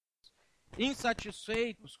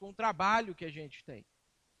insatisfeitos com o trabalho que a gente tem.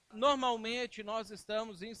 Normalmente nós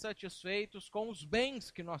estamos insatisfeitos com os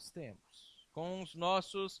bens que nós temos, com os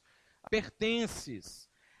nossos pertences.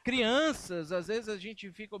 Crianças, às vezes a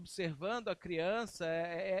gente fica observando a criança,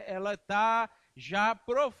 ela está já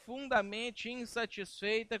profundamente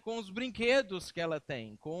insatisfeita com os brinquedos que ela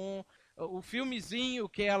tem, com o filmezinho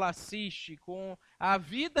que ela assiste, com a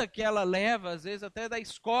vida que ela leva, às vezes até da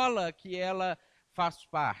escola que ela faz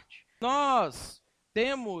parte. Nós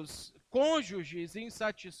temos cônjuges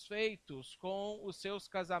insatisfeitos com os seus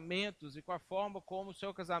casamentos e com a forma como o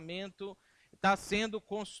seu casamento está sendo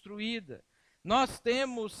construída. Nós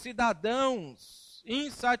temos cidadãos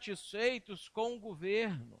insatisfeitos com o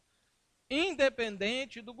governo,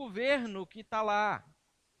 independente do governo que está lá.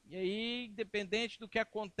 E aí, independente do que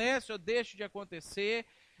acontece ou deixe de acontecer,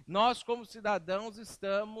 nós como cidadãos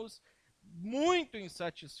estamos muito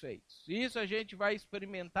insatisfeitos. Isso a gente vai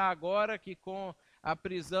experimentar agora, que com a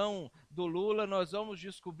prisão do Lula nós vamos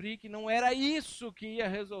descobrir que não era isso que ia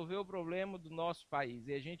resolver o problema do nosso país.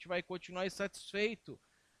 E a gente vai continuar insatisfeito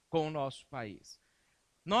com o nosso país.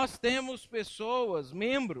 Nós temos pessoas,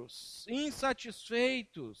 membros,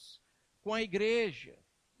 insatisfeitos com a igreja.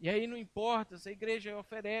 E aí não importa se a igreja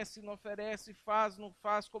oferece, não oferece, faz, não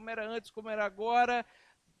faz, como era antes, como era agora,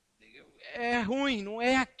 é ruim, não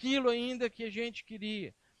é aquilo ainda que a gente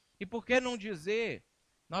queria. E por que não dizer,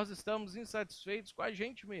 nós estamos insatisfeitos com a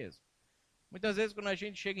gente mesmo. Muitas vezes quando a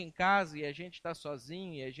gente chega em casa e a gente está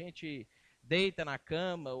sozinho, e a gente deita na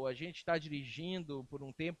cama, ou a gente está dirigindo por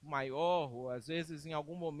um tempo maior, ou às vezes em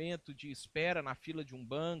algum momento de espera na fila de um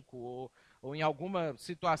banco, ou em alguma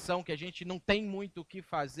situação que a gente não tem muito o que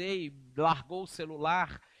fazer e largou o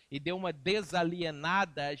celular e deu uma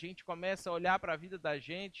desalienada, a gente começa a olhar para a vida da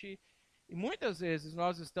gente e muitas vezes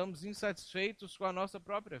nós estamos insatisfeitos com a nossa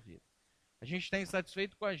própria vida. A gente está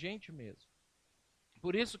insatisfeito com a gente mesmo.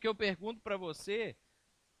 Por isso que eu pergunto para você,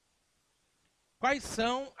 quais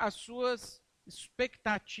são as suas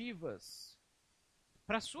expectativas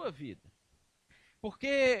para a sua vida?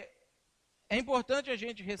 Porque é importante a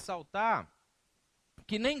gente ressaltar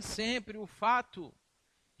que nem sempre o fato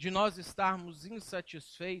de nós estarmos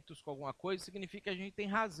insatisfeitos com alguma coisa significa que a gente tem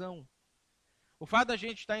razão. O fato da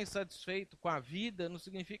gente estar insatisfeito com a vida não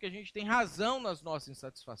significa que a gente tem razão nas nossas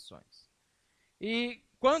insatisfações. E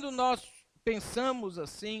quando nós pensamos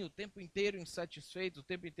assim, o tempo inteiro insatisfeitos,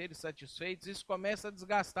 isso começa a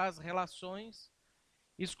desgastar as relações,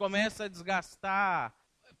 isso começa a desgastar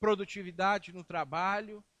a produtividade no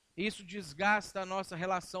trabalho, isso desgasta a nossa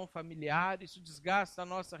relação familiar, isso desgasta a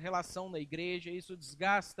nossa relação na igreja, isso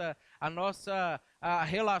desgasta a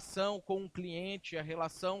relação com o cliente, a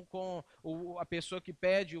relação com a pessoa que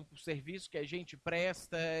pede o serviço que a gente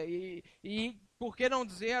presta, e por que não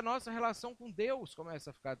dizer, a nossa relação com Deus começa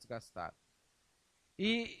a ficar desgastada.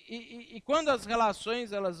 E quando as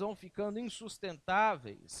relações elas vão ficando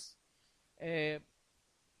insustentáveis,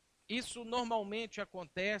 isso normalmente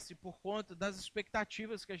acontece por conta das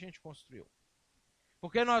expectativas que a gente construiu.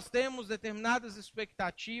 Porque nós temos determinadas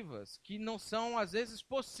expectativas que não são, às vezes,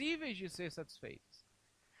 possíveis de ser satisfeitas.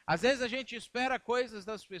 Às vezes a gente espera coisas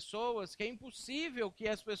das pessoas que é impossível que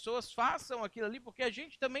as pessoas façam aquilo ali, porque a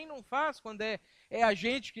gente também não faz quando é a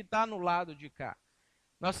gente que está no lado de cá.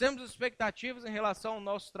 Nós temos expectativas em relação ao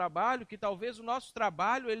nosso trabalho, que talvez o nosso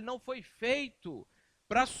trabalho ele não foi feito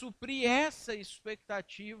para suprir essa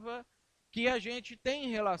expectativa que a gente tem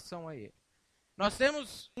em relação a ele. Nós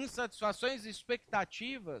temos insatisfações e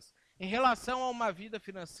expectativas em relação a uma vida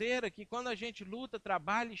financeira que quando a gente luta,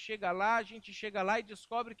 trabalha e chega lá, a gente chega lá e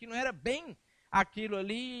descobre que não era bem aquilo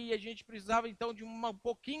ali e a gente precisava então de um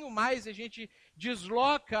pouquinho mais, a gente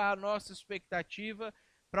desloca a nossa expectativa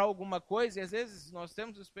para alguma coisa e às vezes nós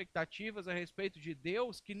temos expectativas a respeito de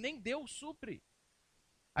Deus que nem Deus supre.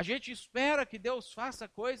 A gente espera que Deus faça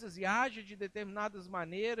coisas e age de determinadas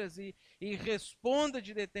maneiras e responda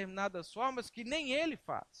de determinadas formas que nem Ele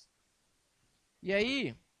faz. E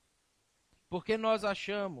aí, porque nós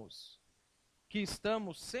achamos que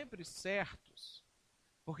estamos sempre certos,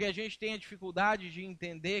 porque a gente tem a dificuldade de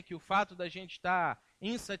entender que o fato da gente estar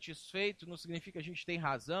insatisfeito não significa que a gente tem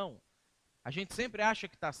razão, a gente sempre acha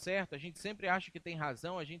que está certo, a gente sempre acha que tem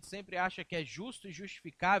razão, a gente sempre acha que é justo e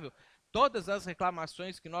justificável todas as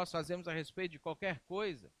reclamações que nós fazemos a respeito de qualquer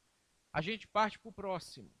coisa, a gente parte para o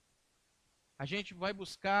próximo. A gente vai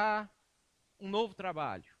buscar um novo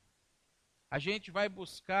trabalho. A gente vai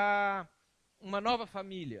buscar uma nova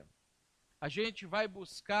família. A gente vai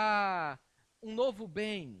buscar um novo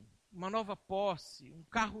bem, uma nova posse, um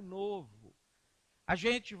carro novo. A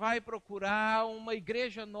gente vai procurar uma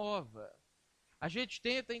igreja nova. A gente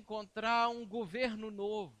tenta encontrar um governo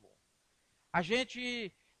novo. A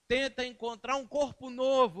gente tenta encontrar um corpo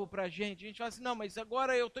novo para a gente fala assim, não, mas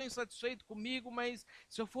agora eu estou insatisfeito comigo, mas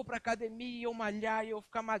se eu for para a academia, eu malhar e eu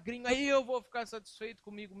ficar magrinho, aí eu vou ficar satisfeito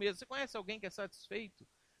comigo mesmo. Você conhece alguém que é satisfeito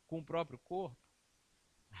com o próprio corpo?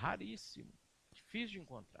 Raríssimo, difícil de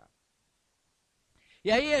encontrar.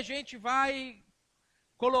 E aí a gente vai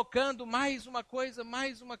colocando mais uma coisa,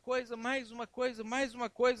 mais uma coisa, mais uma coisa, mais uma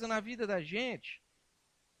coisa na vida da gente,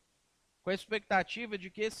 com a expectativa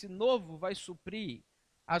de que esse novo vai suprir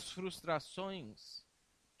as frustrações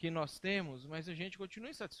que nós temos, mas a gente continua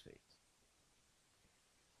insatisfeito.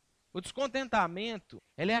 O descontentamento,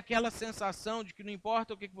 ele é aquela sensação de que não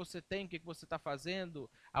importa o que você tem, o que você está fazendo,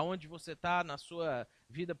 aonde você está na sua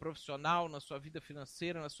vida profissional, na sua vida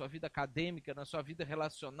financeira, na sua vida acadêmica, na sua vida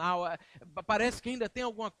relacional, parece que ainda tem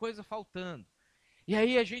alguma coisa faltando. E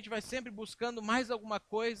aí a gente vai sempre buscando mais alguma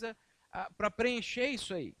coisa para preencher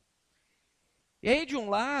isso aí. E aí, de um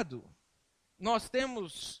lado, nós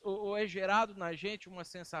temos, ou é gerado na gente uma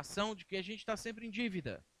sensação de que a gente está sempre em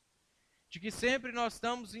dívida. De que sempre nós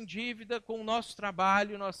estamos em dívida com o nosso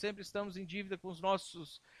trabalho, nós sempre estamos em dívida com os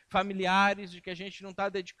nossos familiares, de que a gente não está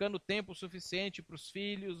dedicando tempo suficiente para os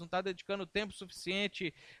filhos, não está dedicando tempo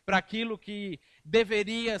suficiente para aquilo que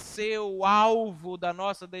deveria ser o alvo da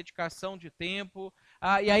nossa dedicação de tempo.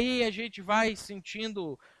 E aí a gente vai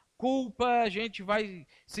sentindo culpa, a gente vai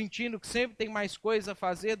sentindo que sempre tem mais coisa a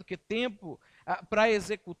fazer do que tempo para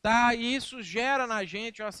executar, e isso gera na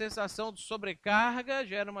gente uma sensação de sobrecarga,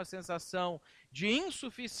 gera uma sensação de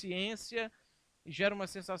insuficiência e gera uma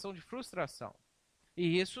sensação de frustração.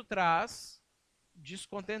 E isso traz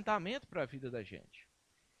descontentamento para a vida da gente.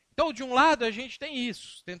 Então, de um lado, a gente tem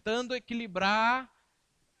isso, tentando equilibrar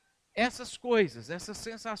essas coisas, essas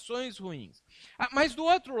sensações ruins. Mas do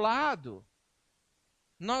outro lado,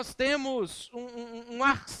 nós temos um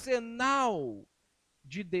arsenal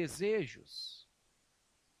de desejos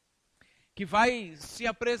que vai se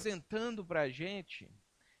apresentando para a gente,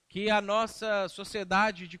 que a nossa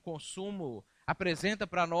sociedade de consumo apresenta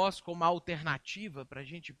para nós como alternativa para a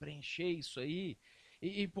gente preencher isso aí.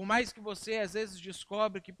 E por mais que você às vezes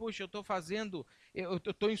descobre que, puxa, eu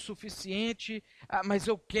estou insuficiente, mas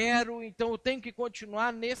eu quero, então eu tenho que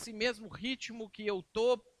continuar nesse mesmo ritmo que eu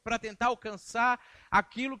estou para tentar alcançar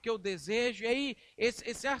aquilo que eu desejo. E aí,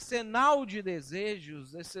 esse arsenal de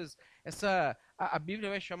desejos, a Bíblia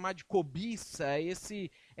vai chamar de cobiça,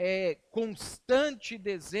 esse constante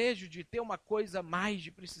desejo de ter uma coisa a mais, de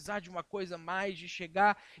precisar de uma coisa a mais, de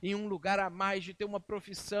chegar em um lugar a mais, de ter uma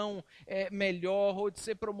profissão melhor, ou de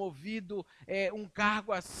ser promovido um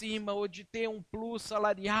cargo acima, ou de ter um plus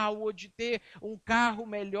salarial, ou de ter um carro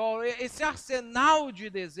melhor. Esse arsenal de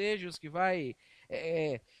desejos que vai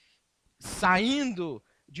saindo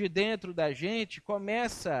de dentro da gente,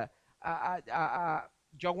 começa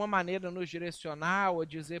de alguma maneira nos direcionar ou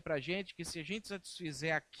dizer para a gente que se a gente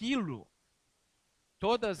satisfizer aquilo,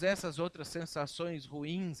 todas essas outras sensações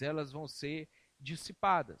ruins, elas vão ser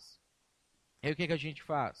dissipadas. Aí o que a gente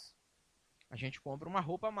faz? A gente compra uma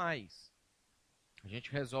roupa a mais. A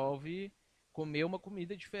gente resolve comer uma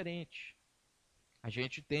comida diferente. A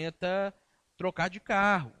gente tenta trocar de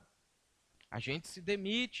carro. A gente se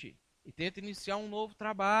demite e tenta iniciar um novo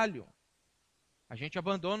trabalho. A gente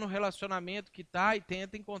abandona o relacionamento que está e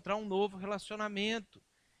tenta encontrar um novo relacionamento.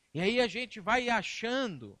 E aí a gente vai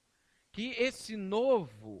achando que esse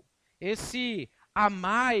novo, esse a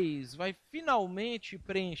mais, vai finalmente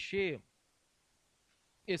preencher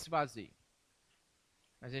esse vazio.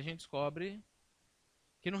 Mas a gente descobre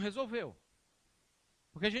que não resolveu.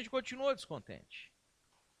 Porque a gente continua descontente.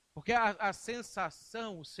 Porque a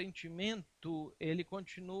sensação, o sentimento, ele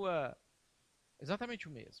continua exatamente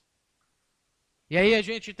o mesmo. E aí a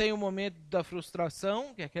gente tem o momento da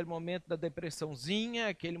frustração, que é aquele momento da depressãozinha,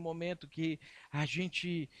 aquele momento que a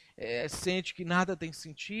gente sente que nada tem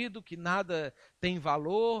sentido, que nada tem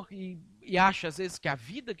valor, e acha às vezes que a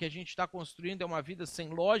vida que a gente está construindo é uma vida sem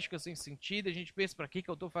lógica, sem sentido, a gente pensa, para que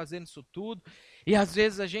eu estou fazendo isso tudo? E às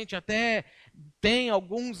vezes a gente até tem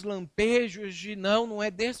alguns lampejos de não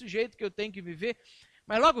é desse jeito que eu tenho que viver,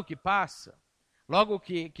 mas logo que passa, logo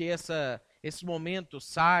que esse momento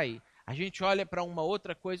sai, a gente olha para uma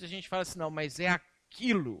outra coisa e a gente fala assim, não, mas é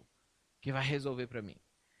aquilo que vai resolver para mim.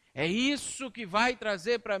 É isso que vai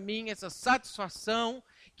trazer para mim essa satisfação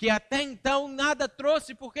que até então nada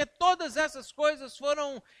trouxe, porque todas essas coisas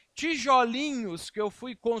foram tijolinhos que eu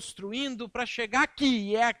fui construindo para chegar aqui.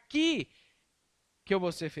 E é aqui que eu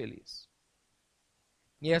vou ser feliz.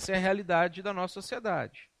 E essa é a realidade da nossa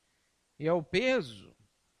sociedade. E é o peso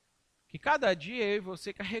que cada dia eu e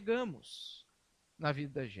você carregamos na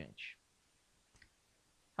vida da gente.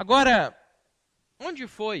 Agora, onde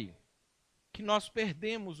foi que nós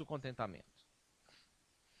perdemos o contentamento?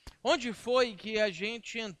 Onde foi que a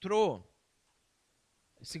gente entrou?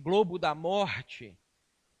 Esse globo da morte,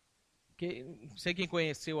 que não sei quem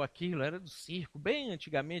conheceu aquilo, era do circo, bem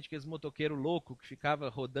antigamente, aqueles motoqueiros loucos que ficava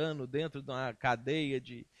rodando dentro de uma cadeia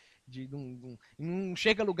não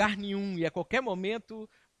chega a lugar nenhum e a qualquer momento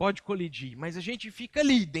pode colidir, mas a gente fica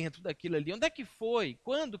ali dentro daquilo ali. Onde é que foi?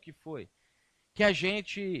 Quando que foi que a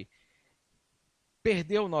gente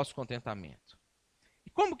perdeu o nosso contentamento? E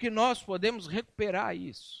como que nós podemos recuperar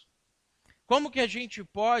isso? Como que a gente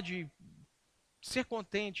pode ser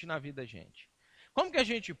contente na vida da gente? Como que a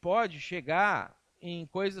gente pode chegar em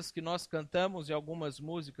coisas que nós cantamos em algumas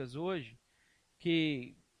músicas hoje,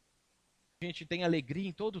 que a gente tem alegria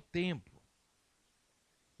em todo o tempo,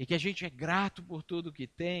 e que a gente é grato por tudo que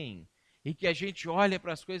tem, e que a gente olha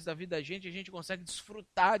para as coisas da vida da gente, e a gente consegue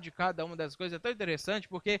desfrutar de cada uma das coisas. É tão interessante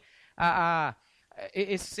porque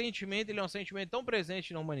esse sentimento, ele é um sentimento tão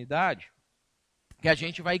presente na humanidade, que a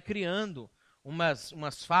gente vai criando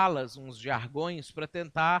umas falas, uns jargões para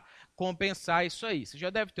tentar compensar isso aí. Você já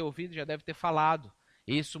deve ter ouvido, já deve ter falado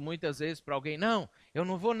isso muitas vezes para alguém. Não, eu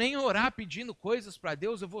não vou nem orar pedindo coisas para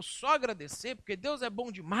Deus, eu vou só agradecer, porque Deus é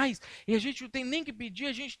bom demais, e a gente não tem nem que pedir,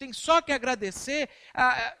 a gente tem só que agradecer.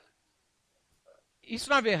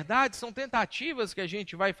 Isso, na verdade, são tentativas que a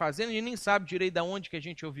gente vai fazendo, a gente nem sabe direito de onde que a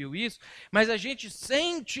gente ouviu isso, mas a gente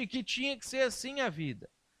sente que tinha que ser assim a vida.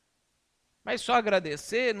 Mas só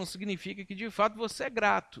agradecer não significa que de fato você é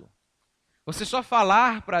grato. Você só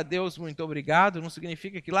falar para Deus muito obrigado não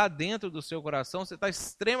significa que lá dentro do seu coração você está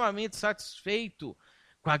extremamente satisfeito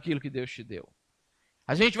com aquilo que Deus te deu.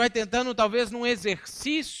 A gente vai tentando, talvez num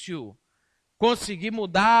exercício, conseguir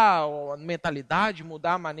mudar a mentalidade,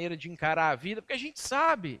 mudar a maneira de encarar a vida, porque a gente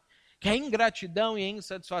sabe que a ingratidão e a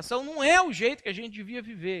insatisfação não é o jeito que a gente devia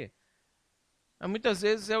viver. Mas muitas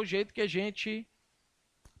vezes é o jeito que a gente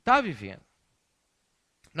está vivendo.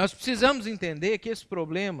 Nós precisamos entender que esse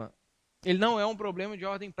problema, ele não é um problema de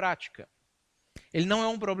ordem prática. Ele não é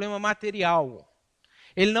um problema material.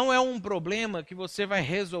 Ele não é um problema que você vai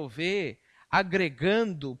resolver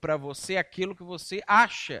agregando para você aquilo que você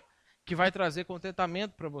acha que vai trazer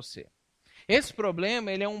contentamento para você. Esse problema,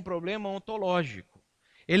 ele é um problema ontológico.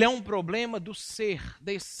 Ele é um problema do ser,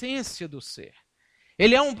 da essência do ser.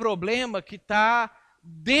 Ele é um problema que está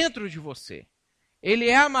dentro de você. Ele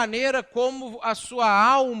é a maneira como a sua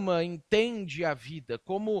alma entende a vida,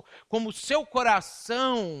 como o seu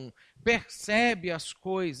coração percebe as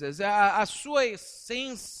coisas, a sua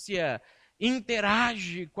essência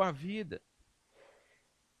interage com a vida.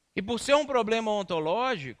 E por ser um problema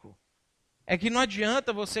ontológico, é que não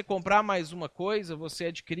adianta você comprar mais uma coisa, você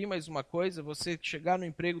adquirir mais uma coisa, você chegar no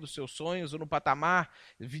emprego dos seus sonhos ou no patamar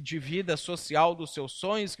de vida social dos seus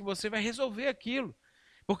sonhos, que você vai resolver aquilo.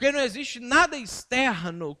 Porque não existe nada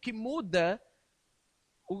externo que muda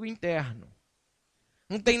o interno.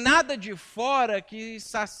 Não tem nada de fora que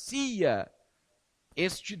sacia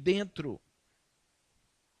este dentro.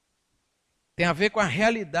 Tem a ver com a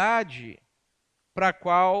realidade para a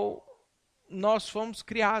qual nós fomos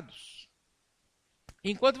criados.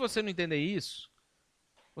 Enquanto você não entender isso,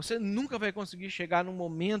 você nunca vai conseguir chegar num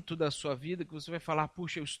momento da sua vida que você vai falar,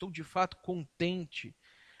 puxa, eu estou de fato contente.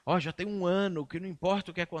 Já tem um ano, que não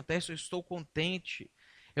importa o que acontece, eu estou contente.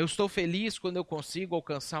 Eu estou feliz quando eu consigo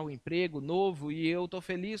alcançar um emprego novo e eu estou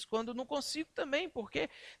feliz quando não consigo também, porque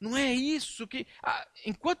não é isso que...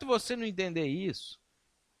 enquanto você não entender isso,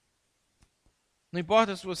 não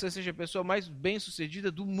importa se você seja a pessoa mais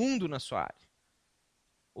bem-sucedida do mundo na sua área,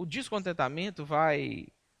 o descontentamento vai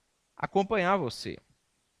acompanhar você.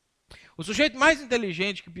 O sujeito mais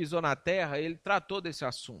inteligente que pisou na Terra, ele tratou desse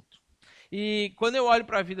assunto. E quando eu olho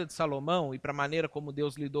para a vida de Salomão e para a maneira como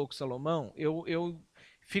Deus lidou com Salomão, eu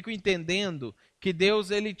fico entendendo que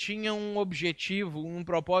Deus ele tinha um objetivo, um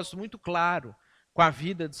propósito muito claro com a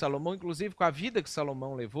vida de Salomão, inclusive com a vida que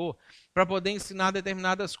Salomão levou, para poder ensinar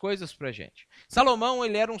determinadas coisas para a gente. Salomão,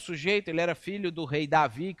 ele era um sujeito, ele era filho do rei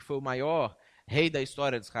Davi, que foi o maior rei da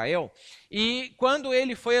história de Israel, e quando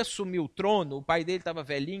ele foi assumir o trono, o pai dele estava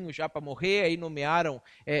velhinho já para morrer, aí nomearam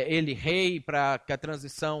ele rei para que a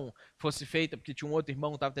transição fosse feita, porque tinha um outro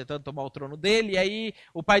irmão que estava tentando tomar o trono dele, e aí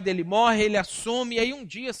o pai dele morre, ele assume, e aí um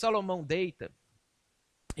dia Salomão deita,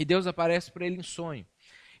 e Deus aparece para ele em sonho.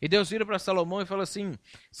 E Deus vira para Salomão e fala assim,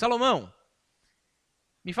 Salomão,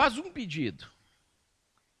 me faz um pedido,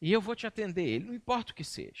 e eu vou te atender ele, não importa o que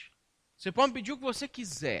seja. Você pode me pedir o que você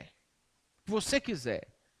quiser,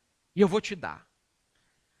 e eu vou te dar.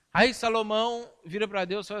 Aí Salomão vira para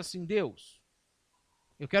Deus e fala assim, Deus,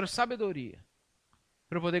 eu quero sabedoria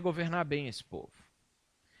para poder governar bem esse povo.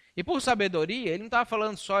 E por sabedoria, ele não estava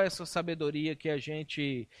falando só essa sabedoria que a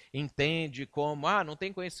gente entende como, não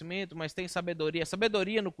tem conhecimento, mas tem sabedoria.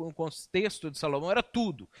 Sabedoria no contexto de Salomão era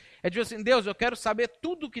tudo. É tipo assim, Deus, eu quero saber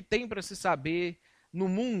tudo que tem para se saber no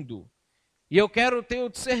mundo. E eu quero ter o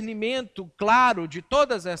discernimento claro de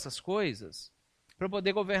todas essas coisas para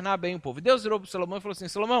poder governar bem o povo. E Deus virou para Salomão e falou assim,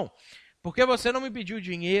 Salomão, por que você não me pediu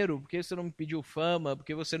dinheiro? Por que você não me pediu fama? Por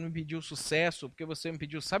que você não me pediu sucesso? Por que você me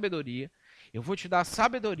pediu sabedoria? Eu vou te dar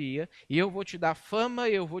sabedoria, e eu vou te dar fama,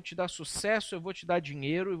 eu vou te dar sucesso, eu vou te dar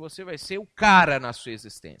dinheiro, e você vai ser o cara na sua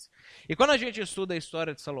existência. E quando a gente estuda a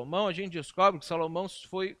história de Salomão, a gente descobre que Salomão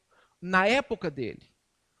foi, na época dele,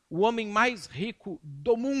 o homem mais rico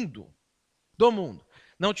do mundo. Do mundo.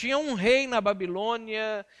 Não tinha um rei na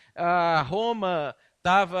Babilônia, Roma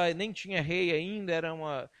nem tinha rei ainda,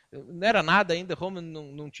 não era nada ainda, Roma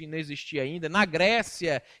não existia ainda. Na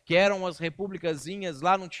Grécia, que eram umas repúblicazinhas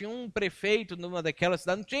lá, não tinha um prefeito numa daquelas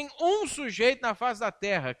cidades, não tinha um sujeito na face da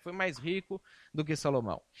terra que foi mais rico do que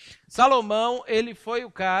Salomão. Salomão, ele foi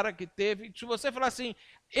o cara que teve, se você falar assim,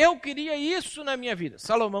 eu queria isso na minha vida,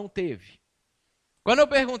 Salomão teve. Quando eu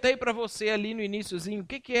perguntei para você ali no iniciozinho, o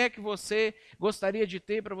que é que você gostaria de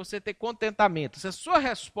ter para você ter contentamento? Se a sua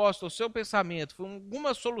resposta, o seu pensamento foi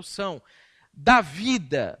alguma solução da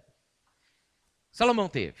vida, Salomão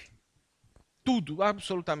teve. Tudo,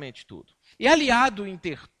 absolutamente tudo. E aliado em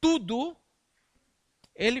ter tudo,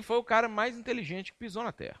 ele foi o cara mais inteligente que pisou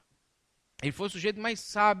na terra. Ele foi o sujeito mais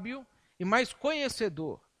sábio e mais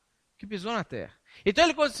conhecedor que pisou na terra. Então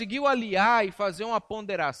ele conseguiu aliar e fazer uma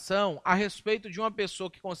ponderação a respeito de uma pessoa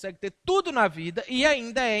que consegue ter tudo na vida e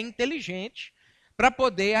ainda é inteligente para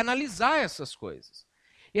poder analisar essas coisas.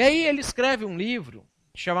 E aí ele escreve um livro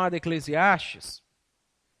chamado Eclesiastes,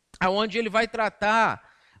 onde ele vai tratar,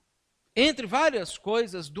 entre várias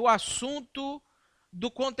coisas, do assunto do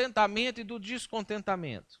contentamento e do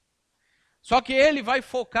descontentamento. Só que ele vai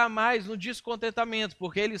focar mais no descontentamento,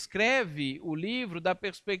 porque ele escreve o livro da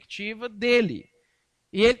perspectiva dele.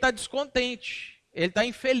 E ele está descontente, ele está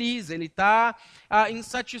infeliz, ele está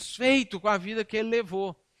insatisfeito com a vida que ele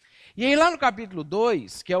levou. E aí lá no capítulo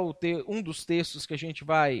 2, que é um dos textos que a gente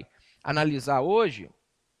vai analisar hoje,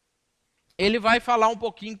 ele vai falar um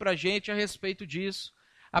pouquinho para a gente a respeito disso,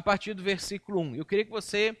 a partir do versículo 1. Eu queria que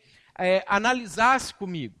você analisasse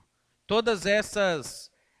comigo todas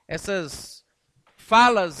essas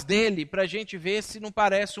falas dele, para a gente ver se não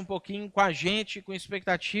parece um pouquinho com a gente, com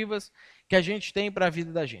expectativas que a gente tem para a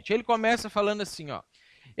vida da gente. Ele começa falando assim,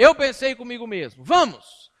 eu pensei comigo mesmo,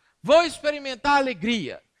 vou experimentar a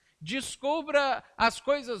alegria, descubra as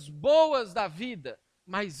coisas boas da vida,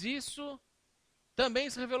 mas isso também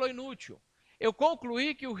se revelou inútil. Eu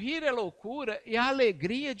concluí que o rir é loucura e a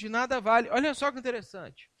alegria de nada vale. Olha só que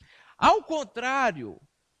interessante. Ao contrário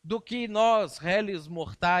do que nós, réis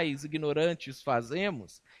mortais ignorantes,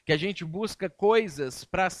 fazemos, que a gente busca coisas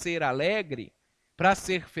para ser alegre, para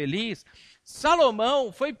ser feliz,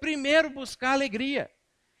 Salomão foi primeiro buscar alegria.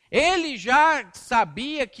 Ele já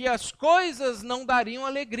sabia que as coisas não dariam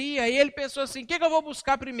alegria, e ele pensou assim, o que eu vou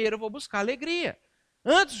buscar primeiro? Eu vou buscar alegria,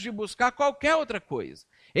 antes de buscar qualquer outra coisa.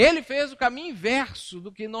 Ele fez o caminho inverso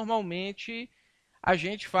do que normalmente a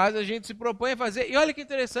gente faz, a gente se propõe a fazer. E olha que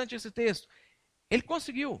interessante esse texto. Ele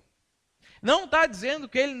conseguiu. Não está dizendo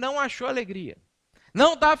que ele não achou alegria.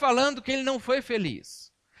 Não está falando que ele não foi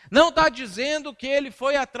feliz. Não está dizendo que ele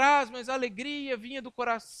foi atrás, mas a alegria vinha do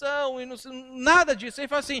coração, e não, nada disso. Ele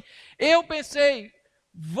fala assim, eu pensei,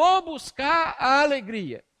 vou buscar a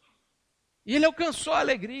alegria. E ele alcançou a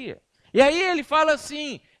alegria. E aí ele fala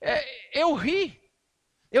assim, eu ri.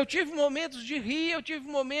 Eu tive momentos de rir, eu tive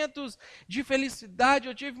momentos de felicidade,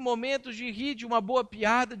 eu tive momentos de rir de uma boa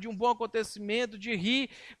piada, de um bom acontecimento, de rir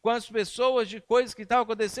com as pessoas, de coisas que estavam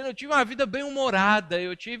acontecendo. Eu tive uma vida bem-humorada,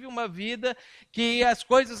 eu tive uma vida que as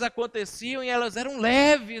coisas aconteciam e elas eram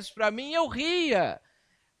leves para mim, e eu ria.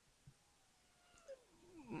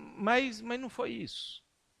 Mas não foi isso.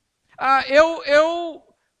 Eu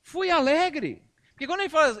fui alegre. Porque quando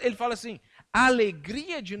ele fala assim, a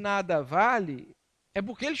alegria de nada vale, é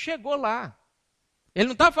porque ele chegou lá. Ele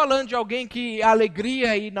não está falando de alguém que a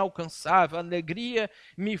alegria é inalcançável, a alegria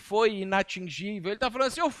me foi inatingível. Ele está falando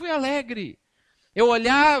assim, eu fui alegre. Eu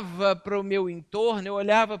olhava para o meu entorno, eu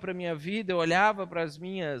olhava para a minha vida, eu olhava para as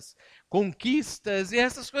minhas conquistas, e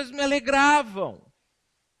essas coisas me alegravam.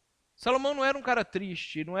 Salomão não era um cara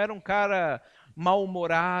triste, não era um cara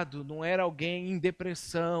mal-humorado, não era alguém em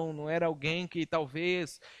depressão, não era alguém que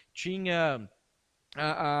talvez tinha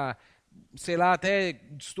sei lá, até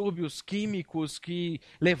distúrbios químicos que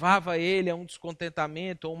levava ele a um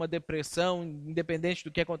descontentamento ou uma depressão, independente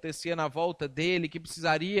do que acontecia na volta dele, que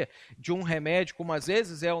precisaria de um remédio, como às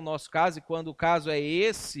vezes é o nosso caso, e quando o caso é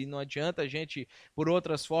esse, não adianta a gente, por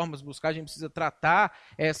outras formas, buscar, a gente precisa tratar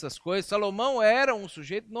essas coisas. Salomão era um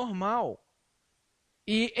sujeito normal.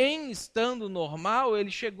 E em estando normal,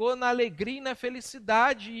 ele chegou na alegria e na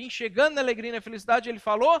felicidade, e em chegando na alegria e na felicidade, ele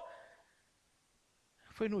falou,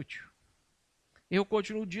 foi inútil. Eu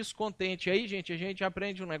continuo descontente. Aí, gente, a gente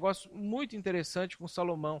aprende um negócio muito interessante com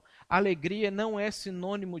Salomão. Alegria não é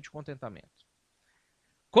sinônimo de contentamento.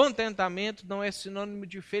 Contentamento não é sinônimo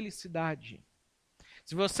de felicidade.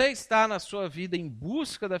 Se você está na sua vida em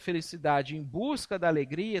busca da felicidade, em busca da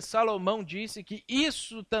alegria, Salomão disse que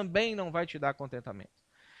isso também não vai te dar contentamento.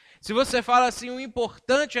 Se você fala assim, o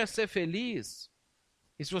importante é ser feliz,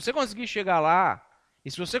 e se você conseguir chegar lá,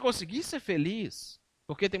 e se você conseguir ser feliz,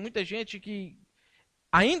 porque tem muita gente que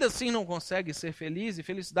ainda assim não consegue ser feliz, e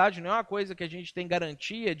felicidade não é uma coisa que a gente tem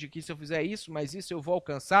garantia de que se eu fizer isso, mas isso eu vou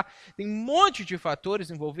alcançar. Tem um monte de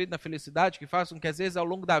fatores envolvidos na felicidade que fazem com que às vezes ao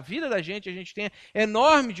longo da vida da gente a gente tenha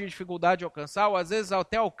enorme dificuldade de alcançar, ou às vezes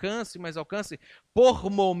até alcance, mas alcance por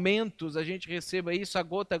momentos, a gente receba isso a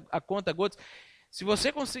conta gotas. Se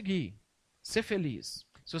você conseguir ser feliz,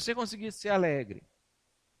 se você conseguir ser alegre,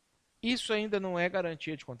 isso ainda não é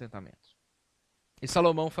garantia de contentamento. E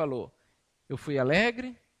Salomão falou, eu fui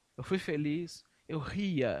alegre, eu fui feliz, eu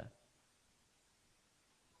ria.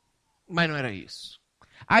 Mas não era isso.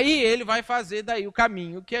 Aí ele vai fazer daí o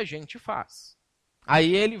caminho que a gente faz.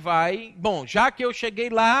 Aí ele vai, bom, já que eu cheguei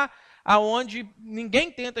lá aonde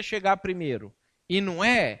ninguém tenta chegar primeiro, e não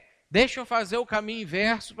é, deixa eu fazer o caminho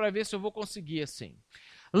inverso para ver se eu vou conseguir assim.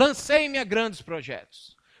 Lancei-me a grandes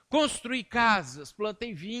projetos. Construí casas,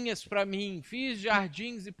 plantei vinhas para mim, fiz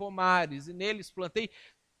jardins e pomares, e neles plantei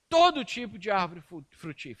todo tipo de árvore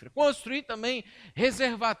frutífera. Construí também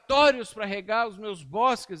reservatórios para regar os meus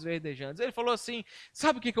bosques verdejantes. Ele falou assim,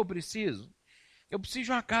 sabe o que eu preciso? Eu preciso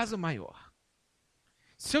de uma casa maior.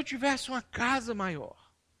 Se eu tivesse uma casa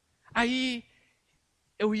maior, aí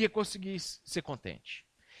eu ia conseguir ser contente.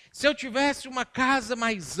 Se eu tivesse uma casa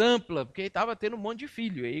mais ampla, porque ele estava tendo um monte de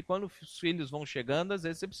filho, e aí quando os filhos vão chegando, às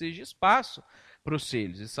vezes você precisa de espaço para os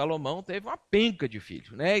filhos. E Salomão teve uma penca de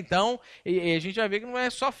filhos, né? Então, a gente vai ver que não é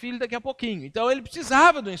só filho daqui a pouquinho. Então, ele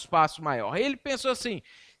precisava de um espaço maior. Aí ele pensou assim,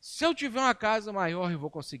 se eu tiver uma casa maior, eu vou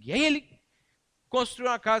conseguir. Aí ele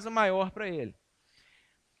construiu uma casa maior para ele.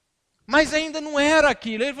 Mas ainda não era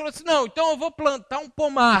aquilo. Ele falou assim, não, então eu vou plantar um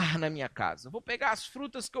pomar na minha casa. Vou pegar as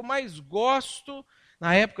frutas que eu mais gosto.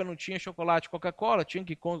 Na época não tinha chocolate Coca-Cola, tinha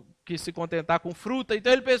que se contentar com fruta.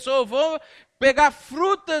 Então ele pensou, eu vou pegar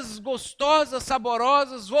frutas gostosas,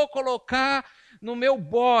 saborosas, vou colocar no meu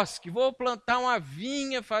bosque, vou plantar uma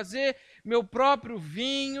vinha, fazer meu próprio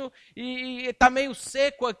vinho, e está meio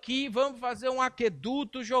seco aqui, vamos fazer um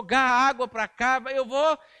aqueduto, jogar água para cá, eu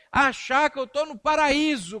vou achar que eu estou no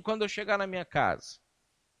paraíso quando eu chegar na minha casa.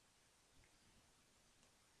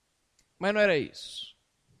 Mas não era isso.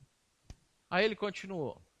 Aí ele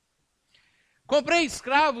continuou. Comprei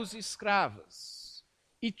escravos e escravas,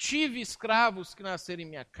 e tive escravos que nasceram em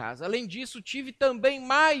minha casa. Além disso, tive também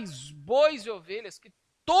mais bois e ovelhas que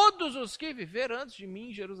todos os que viveram antes de mim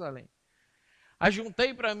em Jerusalém.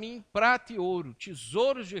 Ajuntei para mim prata e ouro,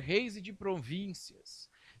 tesouros de reis e de províncias.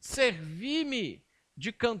 Servi-me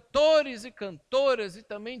de cantores e cantoras e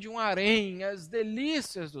também de um harém, as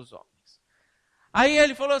delícias dos homens. Aí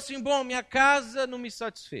ele falou assim, bom, minha casa não me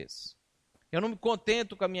satisfez. Eu não me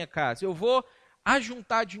contento com a minha casa. Eu vou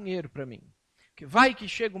ajuntar dinheiro para mim. Porque vai que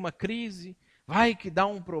chega uma crise, vai que dá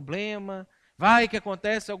um problema, vai que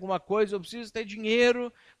acontece alguma coisa, eu preciso ter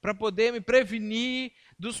dinheiro para poder me prevenir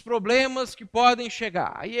dos problemas que podem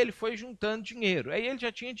chegar. Aí ele foi juntando dinheiro. Aí ele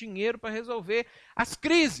já tinha dinheiro para resolver as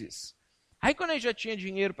crises. Aí quando ele já tinha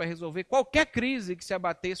dinheiro para resolver qualquer crise que se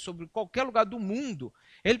abater sobre qualquer lugar do mundo,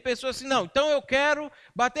 ele pensou assim, não, então eu quero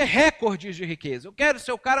bater recordes de riqueza, eu quero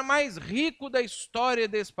ser o cara mais rico da história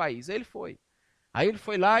desse país. Aí ele foi. Aí ele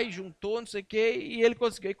foi lá e juntou, não sei o quê, e ele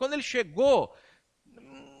conseguiu. E quando ele chegou,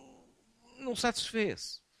 não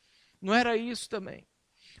satisfez. Não era isso também.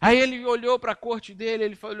 Aí ele olhou para a corte dele,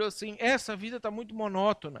 ele falou assim, essa vida está muito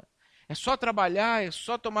monótona. É só trabalhar, é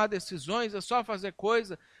só tomar decisões, é só fazer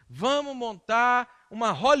coisa. Vamos montar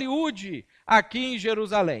uma Hollywood aqui em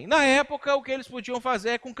Jerusalém. Na época, o que eles podiam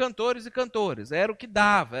fazer com cantores e cantoras. Era o que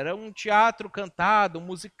dava, era um teatro cantado, um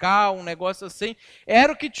musical, um negócio assim.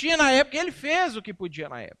 Era o que tinha na época, e ele fez o que podia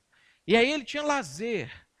na época. E aí ele tinha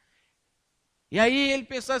lazer. E aí ele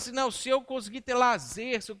pensou assim, não, se eu conseguir ter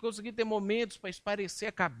lazer, se eu conseguir ter momentos para espairecer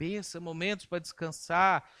a cabeça, momentos para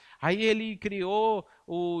descansar. Aí ele criou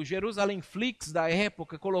o Jerusalém Flix da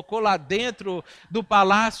época, colocou lá dentro do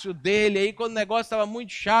palácio dele. Aí quando o negócio estava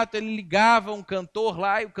muito chato, ele ligava um cantor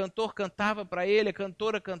lá e o cantor cantava para ele, a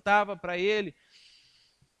cantora cantava para ele.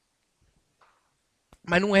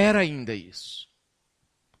 Mas não era ainda isso.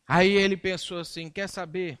 Aí ele pensou assim, quer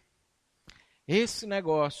saber? Esse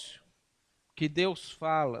negócio que Deus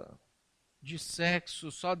fala de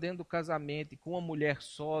sexo só dentro do casamento e com uma mulher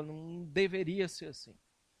só, não deveria ser assim.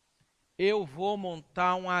 Eu vou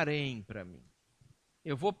montar um harém para mim.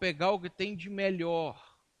 Eu vou pegar o que tem de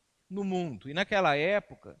melhor no mundo. E naquela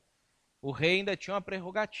época, o rei ainda tinha uma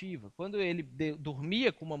prerrogativa. Quando ele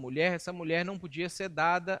dormia com uma mulher, essa mulher não podia ser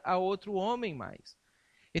dada a outro homem mais.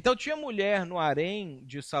 Então tinha mulher no harém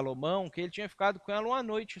de Salomão que ele tinha ficado com ela uma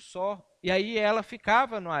noite só. E aí ela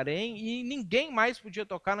ficava no harém e ninguém mais podia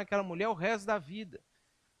tocar naquela mulher o resto da vida.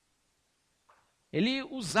 Ele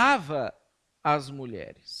usava as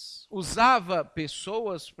mulheres, usava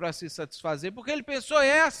pessoas para se satisfazer, porque ele pensou,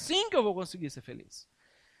 é assim que eu vou conseguir ser feliz.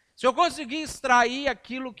 Se eu conseguir extrair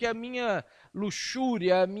aquilo que a minha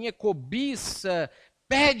luxúria, a minha cobiça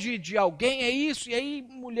pede de alguém, é isso. E aí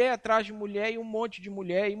mulher atrás de mulher, e um monte de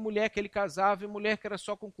mulher, e mulher que ele casava, e mulher que era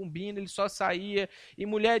só concubina, ele só saía, e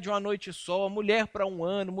mulher de uma noite só, mulher para um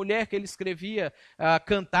ano, mulher que ele escrevia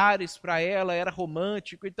cantares para ela, era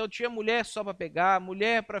romântico. Então tinha mulher só para pegar,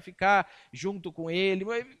 mulher para ficar junto com ele.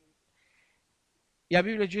 E a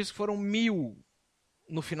Bíblia diz que foram 1000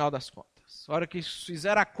 no final das contas. A hora que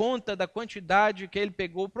fizeram a conta da quantidade que ele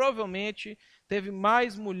pegou, provavelmente teve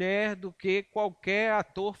mais mulher do que qualquer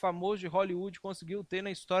ator famoso de Hollywood conseguiu ter na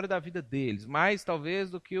história da vida deles. Mais talvez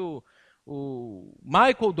do que o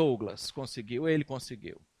Michael Douglas conseguiu, ele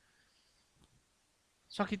conseguiu.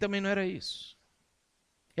 Só que também não era isso.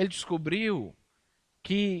 Ele descobriu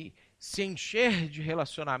que se encher de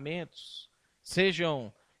relacionamentos,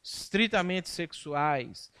 sejam estritamente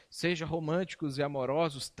sexuais, sejam românticos e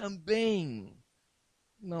amorosos, também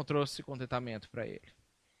não trouxe contentamento para ele.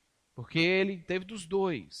 Porque ele teve dos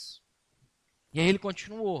dois. E aí ele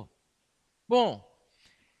continuou. Bom,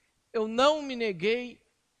 eu não me neguei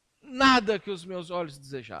nada que os meus olhos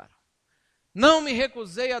desejaram. Não me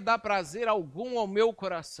recusei a dar prazer algum ao meu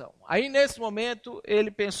coração. Aí nesse momento ele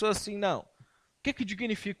pensou assim, não, o que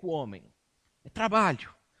dignifica o homem? É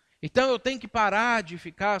trabalho. Então eu tenho que parar de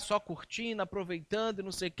ficar só curtindo, aproveitando e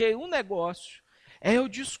não sei o quê. Um negócio é eu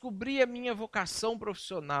descobrir a minha vocação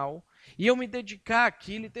profissional e eu me dedicar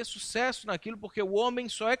àquilo e ter sucesso naquilo, porque o homem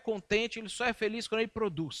só é contente, ele só é feliz quando ele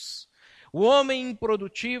produz. O homem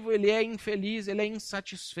improdutivo, ele é infeliz, ele é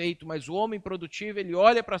insatisfeito, mas o homem produtivo, ele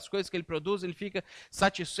olha para as coisas que ele produz, ele fica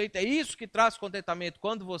satisfeito. É isso que traz contentamento,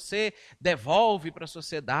 quando você devolve para a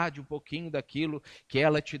sociedade um pouquinho daquilo que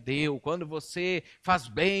ela te deu, quando você faz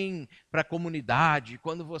bem para a comunidade,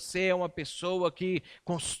 quando você é uma pessoa que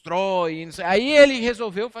constrói. Aí ele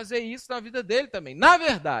resolveu fazer isso na vida dele também. Na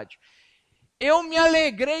verdade, eu me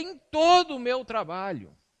alegrei em todo o meu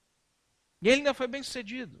trabalho. E ele ainda foi bem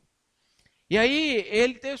sucedido. E aí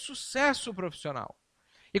ele teve sucesso profissional.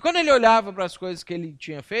 E quando ele olhava para as coisas que ele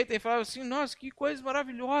tinha feito, ele falava assim, nossa, que coisas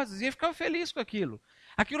maravilhosas. E ele ficava feliz com aquilo.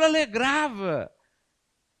 Aquilo alegrava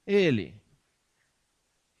ele.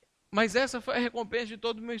 Mas essa foi a recompensa de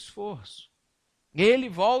todo o meu esforço. Ele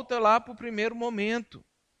volta lá para o primeiro momento.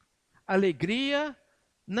 Alegria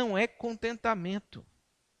não é contentamento.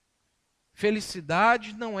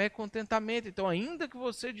 Felicidade não é contentamento. Então, ainda que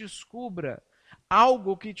você descubra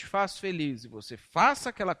algo que te faz feliz, e você faça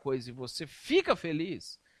aquela coisa e você fica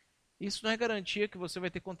feliz, isso não é garantia que você vai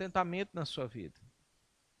ter contentamento na sua vida.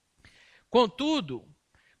 Contudo,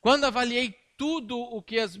 quando avaliei tudo o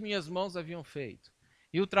que as minhas mãos haviam feito,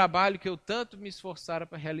 e o trabalho que eu tanto me esforçara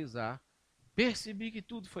para realizar, percebi que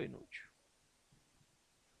tudo foi inútil.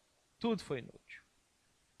 Tudo foi inútil.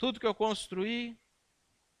 Tudo que eu construí,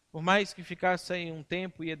 por mais que ficasse aí um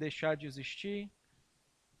tempo, ia deixar de existir.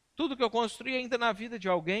 Tudo que eu construí ainda na vida de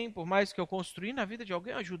alguém, por mais que eu construí na vida de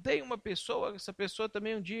alguém, eu ajudei uma pessoa, essa pessoa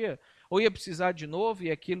também um dia ou ia precisar de novo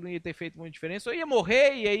e aquilo não ia ter feito muita diferença, ou ia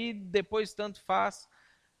morrer e aí depois tanto faz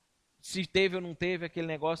se teve ou não teve aquele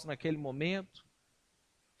negócio naquele momento.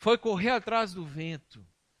 Foi correr atrás do vento.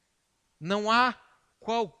 Não há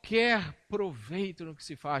qualquer proveito no que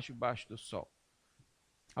se faz debaixo do sol.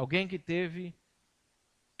 Alguém que teve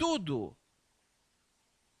tudo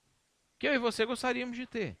que eu e você gostaríamos de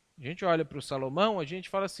ter. A gente olha para o Salomão, a gente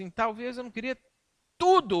fala assim, talvez eu não queria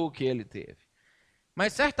tudo o que ele teve.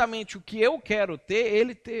 Mas certamente o que eu quero ter,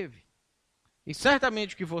 ele teve. E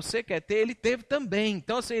certamente o que você quer ter, ele teve também.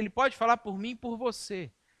 Então, assim, ele pode falar por mim e por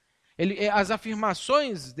você. As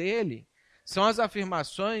afirmações dele são as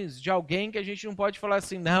afirmações de alguém que a gente não pode falar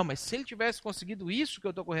assim, não, mas se ele tivesse conseguido isso que eu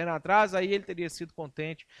estou correndo atrás, aí ele teria sido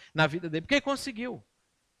contente na vida dele. Porque ele conseguiu.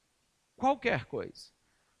 Qualquer coisa.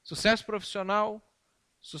 Sucesso profissional,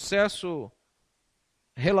 sucesso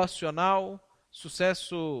relacional,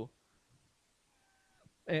 sucesso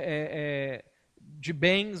de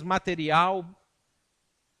bens, material,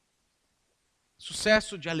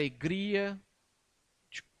 sucesso de alegria,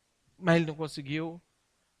 mas ele não conseguiu.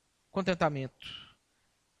 Contentamento,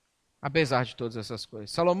 apesar de todas essas coisas.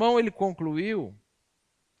 Salomão, ele concluiu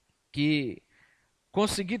que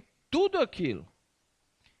conseguir tudo aquilo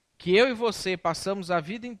que eu e você passamos a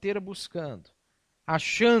vida inteira buscando,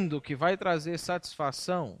 achando que vai trazer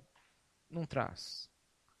satisfação, não traz.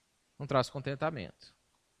 Não traz contentamento.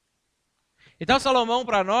 Então, Salomão,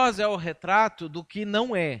 para nós, é o retrato do que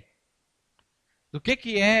não é. Do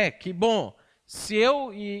que é que, bom, se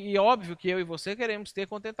eu, e óbvio que eu e você queremos ter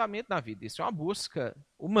contentamento na vida. Isso é uma busca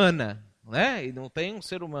humana, né? E não tem um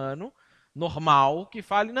ser humano normal que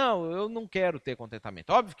fale, não, eu não quero ter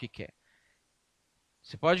contentamento. Óbvio que quer.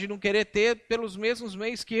 Você pode não querer ter pelos mesmos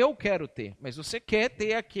meios que eu quero ter, mas você quer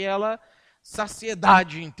ter aquela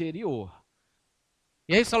saciedade interior.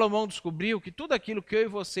 E aí Salomão descobriu que tudo aquilo que eu e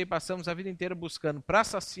você passamos a vida inteira buscando para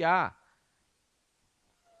saciar,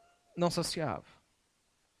 não saciava.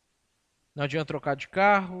 Não adianta trocar de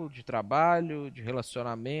carro, de trabalho, de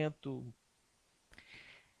relacionamento.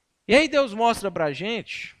 E aí Deus mostra para a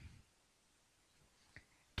gente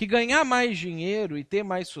que ganhar mais dinheiro e ter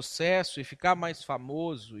mais sucesso e ficar mais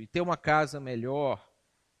famoso e ter uma casa melhor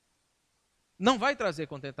não vai trazer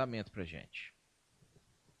contentamento para a gente.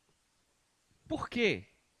 Por quê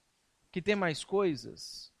que ter mais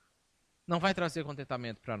coisas não vai trazer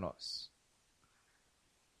contentamento para nós?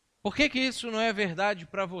 Por que isso não é verdade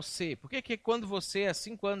para você? Por que quando você, há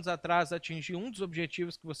 5 anos atrás, atingiu um dos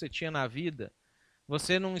objetivos que você tinha na vida,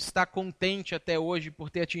 você não está contente até hoje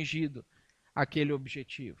por ter atingido aquele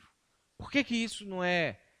objetivo? Por que isso não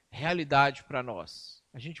é realidade para nós?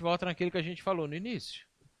 A gente volta naquilo que a gente falou no início.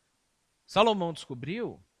 Salomão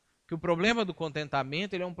descobriu que o problema do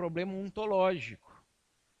contentamento ele é um problema ontológico.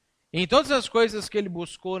 Em todas as coisas que ele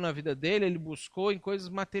buscou na vida dele, ele buscou em coisas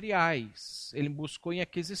materiais, ele buscou em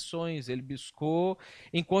aquisições, ele buscou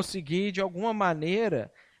em conseguir, de alguma maneira,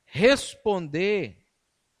 responder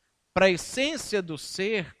para a essência do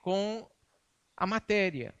ser com a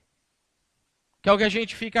matéria. Que é o que a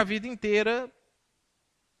gente fica a vida inteira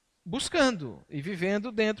buscando e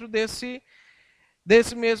vivendo dentro desse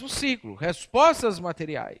mesmo ciclo. Respostas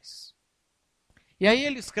materiais. E aí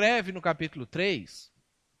ele escreve no capítulo 3,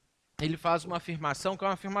 ele faz uma afirmação que é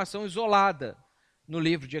uma afirmação isolada no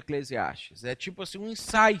livro de Eclesiastes. É tipo assim um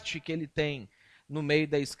insight que ele tem no meio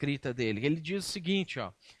da escrita dele. Ele diz o seguinte,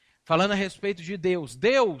 ó, falando a respeito de Deus.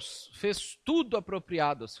 Deus fez tudo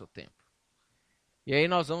apropriado ao seu tempo. E aí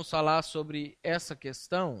nós vamos falar sobre essa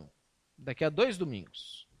questão daqui a 2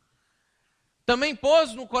 domingos. Também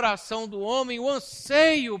pôs no coração do homem o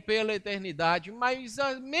anseio pela eternidade, mas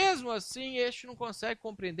mesmo assim este não consegue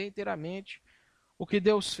compreender inteiramente o que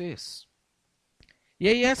Deus fez. E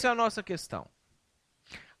aí essa é a nossa questão.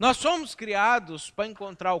 Nós somos criados para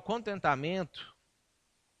encontrar o contentamento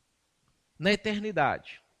na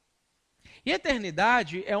eternidade. E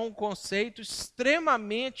eternidade é um conceito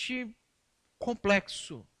extremamente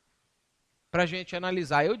complexo para a gente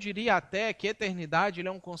analisar. Eu diria até que eternidade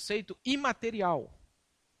é um conceito imaterial.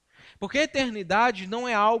 Porque eternidade não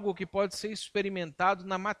é algo que pode ser experimentado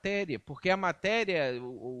na matéria, porque a matéria,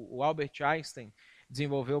 o Albert Einstein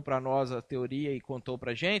desenvolveu para nós a teoria e contou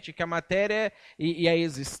para a gente que a matéria e a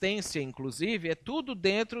existência, inclusive, é tudo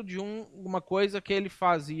dentro de uma coisa que ele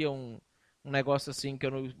fazia, um negócio assim, que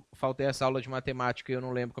eu não faltei essa aula de matemática e eu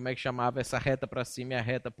não lembro como é que chamava essa reta para cima e a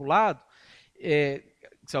reta para o lado.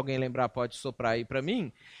 Se alguém lembrar pode soprar aí para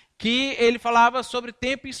mim, que ele falava sobre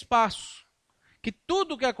tempo e espaço, que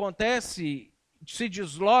tudo que acontece se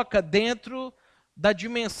desloca dentro da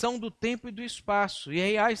dimensão do tempo e do espaço. E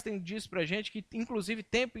aí Einstein diz para a gente que inclusive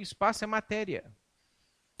tempo e espaço é matéria.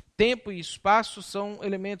 Tempo e espaço são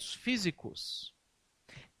elementos físicos.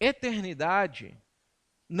 Eternidade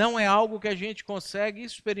não é algo que a gente consegue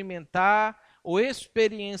experimentar ou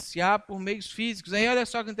experienciar por meios físicos. Aí olha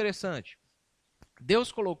só que interessante.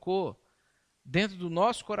 Deus colocou dentro do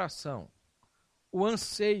nosso coração o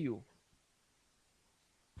anseio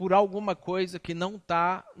por alguma coisa que não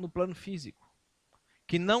está no plano físico,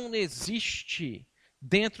 que não existe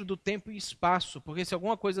dentro do tempo e espaço, porque se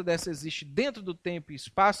alguma coisa dessa existe dentro do tempo e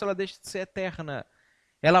espaço, ela deixa de ser eterna.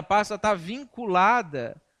 ela passa a estar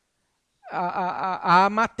vinculada à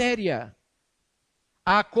matéria.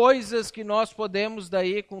 Há coisas que nós podemos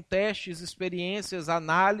daí com testes, experiências,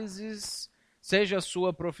 análises, seja a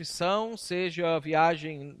sua profissão, seja a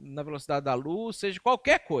viagem na velocidade da luz, seja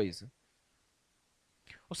qualquer coisa.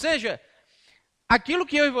 Ou seja, aquilo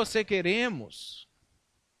que eu e você queremos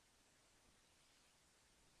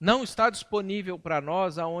não está disponível para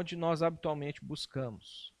nós aonde nós habitualmente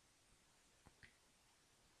buscamos.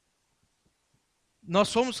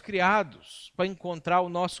 Nós fomos criados para encontrar o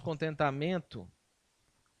nosso contentamento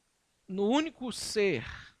no único ser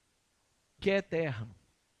que é eterno,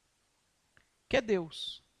 que é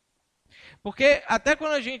Deus. Porque até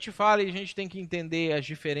quando a gente fala, e a gente tem que entender as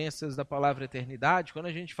diferenças da palavra eternidade, quando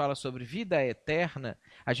a gente fala sobre vida eterna,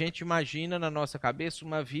 a gente imagina na nossa cabeça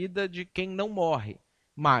uma vida de quem não morre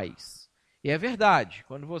mais. E é verdade,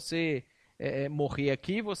 quando você morrer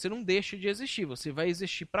aqui, você não deixa de existir, você vai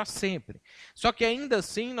existir para sempre. Só que ainda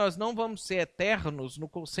assim nós não vamos ser eternos no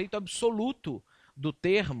conceito absoluto do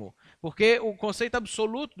termo, porque o conceito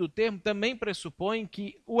absoluto do termo também pressupõe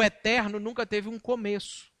que o eterno nunca teve um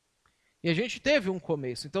começo. E a gente teve um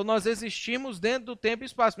começo. Então nós existimos dentro do tempo e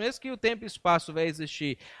espaço. Mesmo que o tempo e espaço vai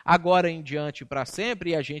existir agora em diante para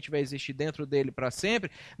sempre, e a gente vai existir dentro dele para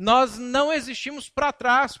sempre, nós não existimos para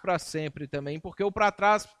trás para sempre também, porque o para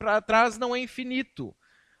trás não é infinito.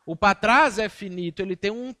 O para trás é finito, ele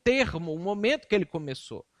tem um termo, um momento que ele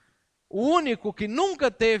começou. O único que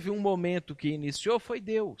nunca teve um momento que iniciou foi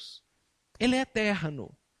Deus. Ele é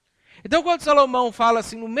eterno. Então, quando Salomão fala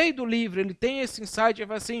assim, no meio do livro, ele tem esse insight, ele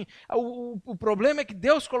fala assim, o problema é que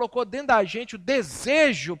Deus colocou dentro da gente o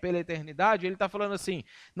desejo pela eternidade, ele está falando assim,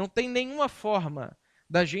 não tem nenhuma forma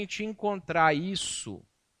da gente encontrar isso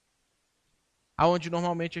aonde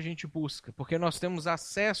normalmente a gente busca, porque nós temos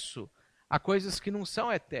acesso a coisas que não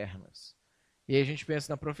são eternas. E aí a gente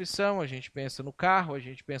pensa na profissão, a gente pensa no carro, a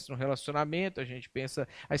gente pensa no relacionamento, a gente pensa,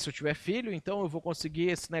 aí se eu tiver filho, então eu vou conseguir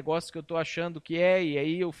esse negócio que eu estou achando que é, e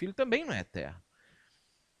aí o filho também não é eterno.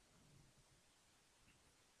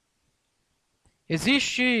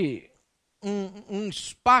 Existe um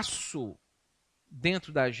espaço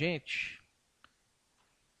dentro da gente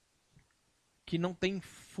que não tem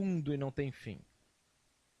fundo e não tem fim.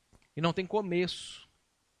 E não tem começo.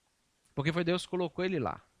 Porque foi Deus que colocou ele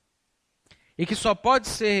lá. E que só pode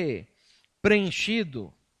ser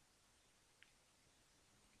preenchido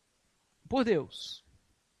por Deus.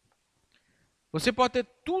 Você pode ter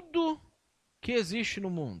tudo que existe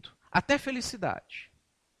no mundo, até felicidade,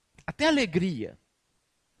 até alegria.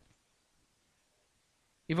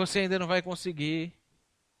 E você ainda não vai conseguir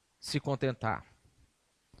se contentar.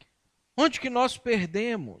 Onde que nós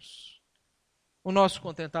perdemos o nosso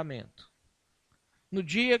contentamento? No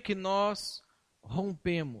dia que nós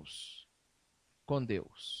rompemos com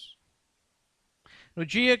Deus. No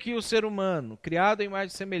dia que o ser humano, criado em imagem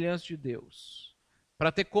e semelhança de Deus,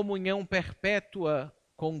 para ter comunhão perpétua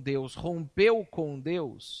com Deus, rompeu com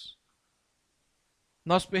Deus,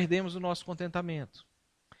 nós perdemos o nosso contentamento.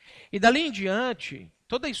 E dali em diante,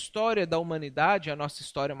 toda a história da humanidade, a nossa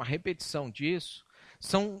história é uma repetição disso,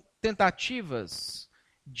 são tentativas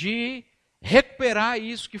de recuperar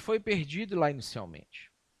isso que foi perdido lá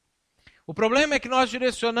inicialmente. O problema é que nós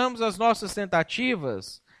direcionamos as nossas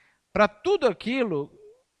tentativas para tudo aquilo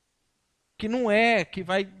que não é, que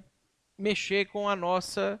vai mexer com a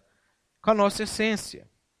nossa essência.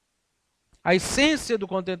 A essência do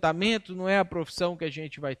contentamento não é a profissão que a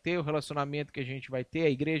gente vai ter, o relacionamento que a gente vai ter, a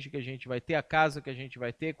igreja que a gente vai ter, a casa que a gente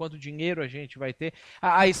vai ter, quanto dinheiro a gente vai ter.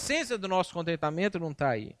 A essência do nosso contentamento não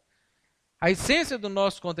está aí. A essência do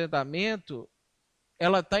nosso contentamento,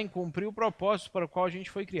 ela está em cumprir o propósito para o qual a gente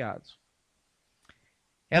foi criado.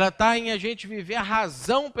 Ela está em a gente viver a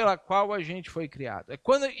razão pela qual a gente foi criado. É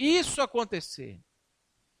quando isso acontecer,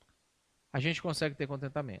 a gente consegue ter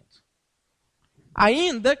contentamento.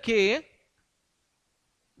 Ainda que,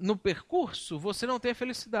 no percurso, você não tenha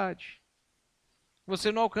felicidade.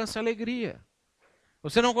 Você não alcance alegria.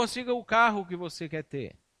 Você não consiga o carro que você quer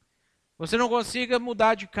ter. Você não consiga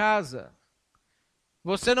mudar de casa.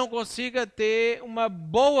 Você não consiga ter uma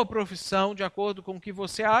boa profissão de acordo com o que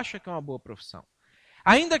você acha que é uma boa profissão.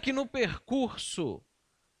 Ainda que no percurso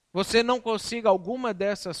você não consiga alguma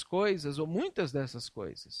dessas coisas, ou muitas dessas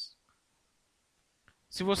coisas,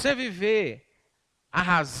 se você viver a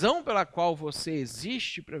razão pela qual você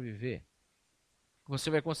existe para viver, você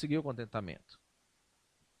vai conseguir o contentamento.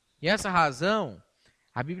 E essa razão,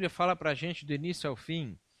 a Bíblia fala para a gente do início ao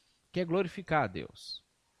fim, que é glorificar a Deus.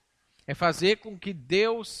 É fazer com que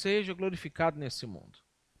Deus seja glorificado nesse mundo.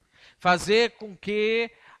 Fazer com que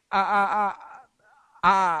a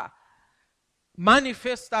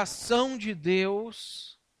manifestação de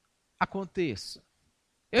Deus aconteça.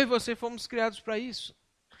 Eu e você fomos criados para isso.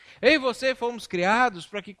 Eu e você fomos criados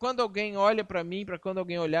para que quando alguém olha para mim, para quando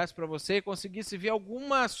alguém olhasse para você, conseguisse ver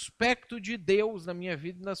algum aspecto de Deus na minha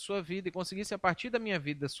vida e na sua vida, e conseguisse a partir da minha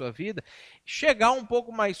vida e da sua vida, chegar um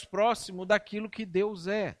pouco mais próximo daquilo que Deus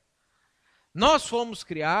é. Nós fomos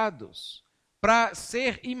criados para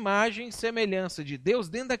ser imagem e semelhança de Deus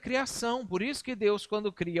dentro da criação. Por isso que Deus,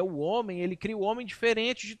 quando cria o homem, ele cria o homem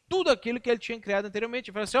diferente de tudo aquilo que ele tinha criado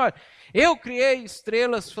anteriormente. Ele fala assim, olha, eu criei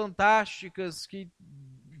estrelas fantásticas que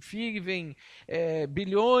vivem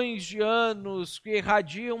bilhões de anos, que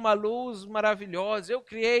irradiam uma luz maravilhosa. Eu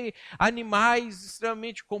criei animais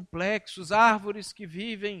extremamente complexos, árvores que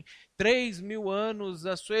vivem 3.000 anos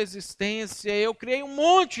da sua existência. Eu criei um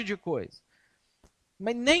monte de coisa.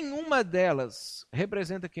 Mas nenhuma delas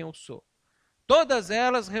representa quem eu sou. Todas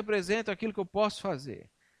elas representam aquilo que eu posso fazer.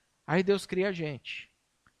 Aí Deus cria a gente.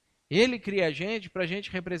 Ele cria a gente para a gente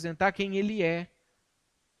representar quem Ele é.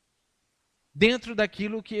 Dentro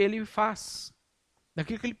daquilo que Ele faz.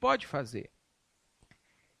 Daquilo que Ele pode fazer.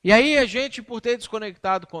 E aí a gente, por ter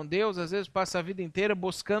desconectado com Deus, às vezes passa a vida inteira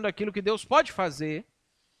buscando aquilo que Deus pode fazer,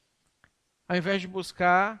 ao invés de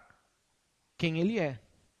buscar quem Ele é.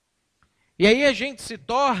 E aí a gente se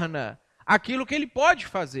torna aquilo que Ele pode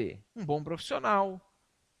fazer. Um bom profissional,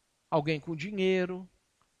 alguém com dinheiro,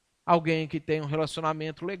 alguém que tem um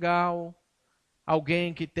relacionamento legal,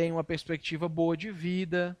 alguém que tem uma perspectiva boa de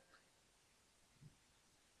vida.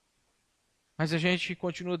 Mas a gente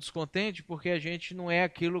continua descontente porque a gente não é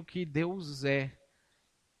aquilo que Deus é,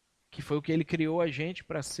 que foi o que Ele criou a gente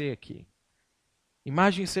para ser aqui.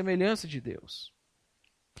 Imagem e semelhança de Deus.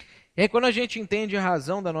 E aí quando a gente entende a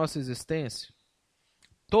razão da nossa existência,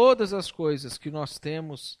 todas as coisas que nós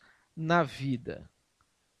temos na vida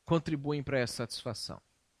contribuem para essa satisfação.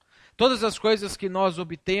 Todas as coisas que nós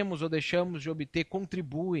obtemos ou deixamos de obter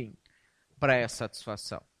contribuem para essa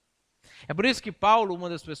satisfação. É por isso que Paulo, uma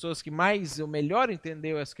das pessoas que mais ou melhor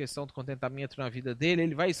entendeu essa questão do contentamento na vida dele,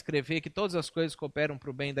 ele vai escrever que todas as coisas cooperam para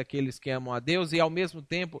o bem daqueles que amam a Deus, e ao mesmo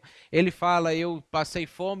tempo ele fala, eu passei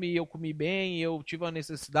fome e eu comi bem, eu tive uma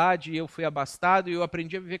necessidade e eu fui abastado, e eu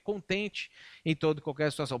aprendi a viver contente em toda e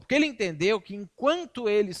qualquer situação. Porque ele entendeu que enquanto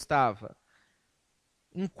ele estava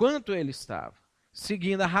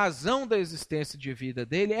seguindo a razão da existência de vida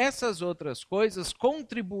dele, essas outras coisas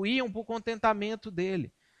contribuíam para o contentamento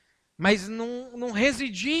dele. Mas não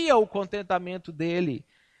residia o contentamento dele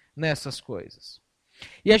nessas coisas.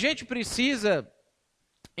 E a gente precisa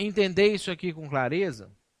entender isso aqui com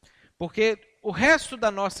clareza, porque o resto da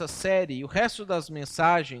nossa série, o resto das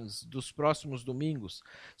mensagens dos próximos domingos,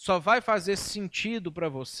 só vai fazer sentido para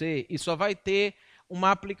você e só vai ter uma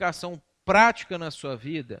aplicação prática na sua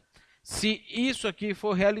vida, se isso aqui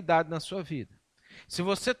for realidade na sua vida. Se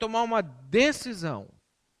você tomar uma decisão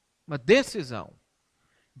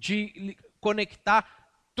de conectar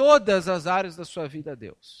todas as áreas da sua vida a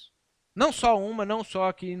Deus. Não só uma, não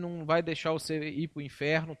só que não vai deixar você ir para o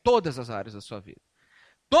inferno, todas as áreas da sua vida.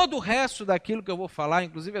 Todo o resto daquilo que eu vou falar,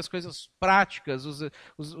 inclusive as coisas práticas,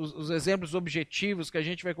 os exemplos objetivos que a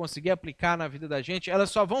gente vai conseguir aplicar na vida da gente, elas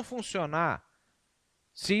só vão funcionar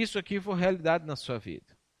se isso aqui for realidade na sua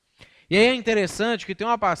vida. E aí é interessante que tem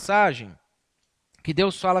uma passagem que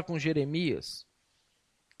Deus fala com Jeremias,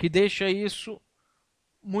 que deixa isso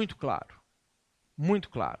muito claro, muito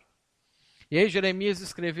claro. E aí Jeremias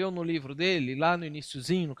escreveu no livro dele, lá no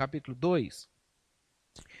iniciozinho, no capítulo 2,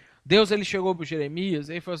 Deus ele chegou para Jeremias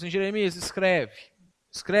e falou assim, Jeremias,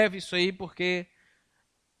 escreve isso aí porque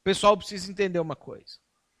o pessoal precisa entender uma coisa.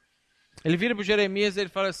 Ele vira para Jeremias e ele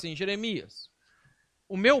fala assim, Jeremias,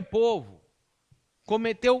 o meu povo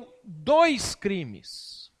cometeu 2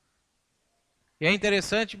 crimes. E é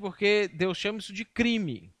interessante porque Deus chama isso de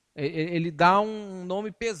crime. Ele dá um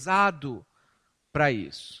nome pesado para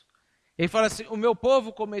isso. Ele fala assim, o meu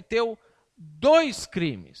povo cometeu 2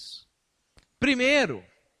 crimes. Primeiro,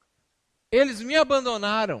 eles me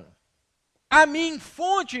abandonaram, a mim,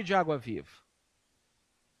 fonte de água viva.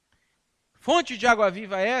 Fonte de água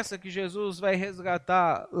viva é essa que Jesus vai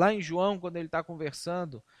resgatar lá em João, quando ele está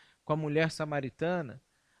conversando com a mulher samaritana,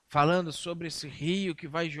 falando sobre esse rio que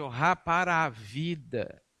vai jorrar para a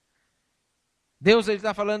vida. Deus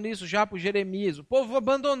está falando isso já para Jeremias. O povo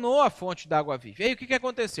abandonou a fonte da água viva. E aí o que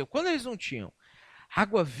aconteceu? Quando eles não tinham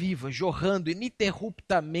água viva jorrando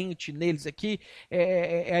ininterruptamente neles, aqui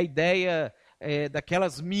é a ideia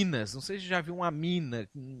daquelas minas. Não sei se você já viu uma mina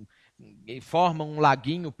e forma um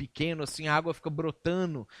laguinho pequeno, assim, a água fica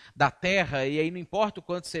brotando da terra, e aí não importa o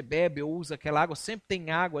quanto você bebe ou usa aquela água, sempre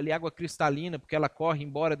tem água ali, água cristalina, porque ela corre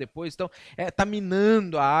embora depois, então está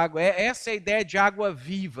minando a água. Essa é a ideia de água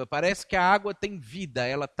viva, parece que a água tem vida,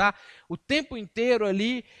 ela está o tempo inteiro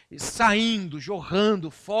ali saindo,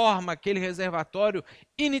 jorrando, forma aquele reservatório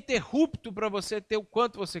ininterrupto para você ter o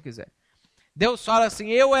quanto você quiser. Deus fala assim,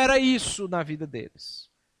 eu era isso na vida deles.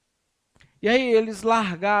 E aí eles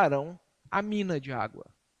largaram a mina de água.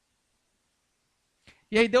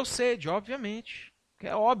 E aí deu sede, obviamente, que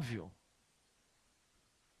é óbvio.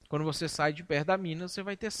 Quando você sai de perto da mina, você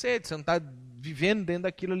vai ter sede, você não está vivendo dentro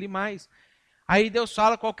daquilo ali mais. Aí Deus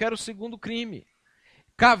fala qual era o segundo crime.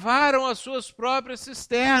 Cavaram as suas próprias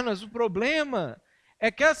cisternas. O problema é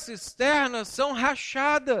que as cisternas são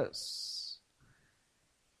rachadas.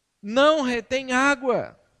 Não retém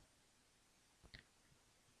água.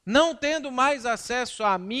 Não tendo mais acesso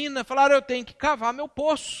à mina, falaram, eu tenho que cavar meu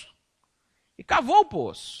poço. E cavou o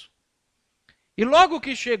poço. E logo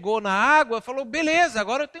que chegou na água, falou, beleza,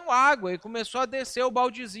 agora eu tenho água. E começou a descer o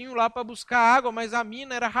baldezinho lá para buscar água, mas a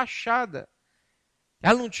mina era rachada.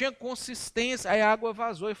 Ela não tinha consistência, aí a água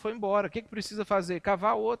vazou e foi embora. O que precisa fazer?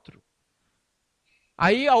 Cavar outro.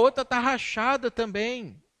 Aí a outra está rachada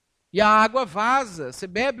também. E a água vaza, você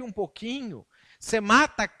bebe um pouquinho. Você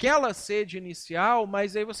mata aquela sede inicial,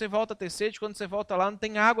 mas aí você volta a ter sede, quando você volta lá não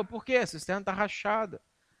tem água. Por quê? A cisterna está rachada.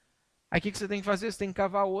 Aí o que você tem que fazer? Você tem que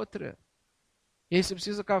cavar outra. E aí você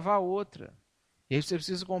precisa cavar outra. E aí você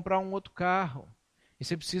precisa comprar um outro carro. E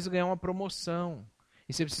você precisa ganhar uma promoção.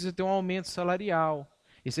 E você precisa ter um aumento salarial.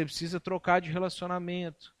 E você precisa trocar de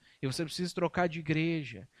relacionamento. E você precisa trocar de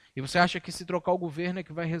igreja. E você acha que se trocar o governo é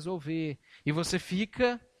que vai resolver. E você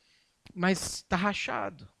fica, mas está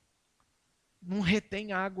rachado. Não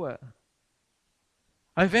retém água.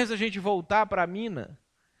 Ao invés da gente voltar para a mina,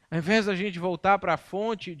 ao invés da gente voltar para a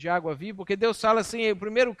fonte de água viva, porque Deus fala assim, o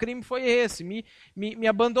primeiro crime foi esse, me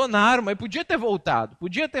abandonaram, mas podia ter voltado,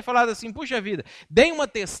 podia ter falado assim, puxa vida, dei uma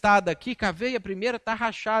testada aqui, cavei a primeira, está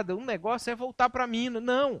rachada, o negócio é voltar para a mina.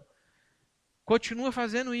 Não, continua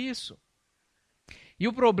fazendo isso. E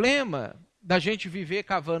o problema da gente viver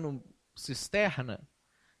cavando cisterna,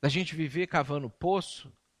 da gente viver cavando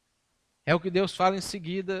poço, é o que Deus fala em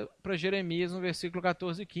seguida para Jeremias, no versículo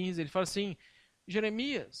 14 e 15. Ele fala assim,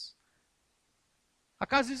 Jeremias,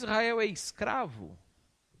 acaso Israel é escravo?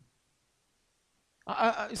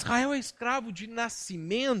 Israel é escravo de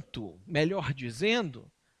nascimento, melhor dizendo,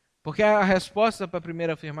 porque a resposta para a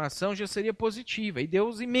primeira afirmação já seria positiva. E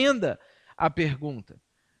Deus emenda a pergunta.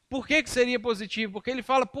 Por que seria positivo? Porque ele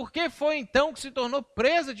fala, por que foi então que se tornou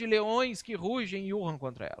presa de leões que rugem e urram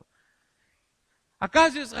contra ela?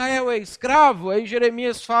 Acaso Israel é escravo? Aí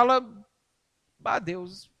Jeremias fala,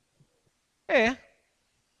 Deus, é.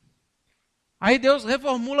 Aí Deus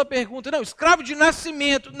reformula a pergunta, não, escravo de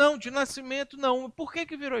nascimento. Não, de nascimento não. Por que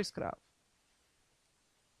virou escravo?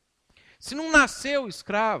 Se não nasceu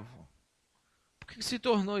escravo, por que se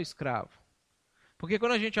tornou escravo? Porque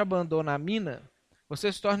quando a gente abandona a mina,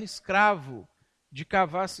 você se torna escravo de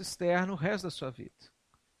cavar cisterna o resto da sua vida.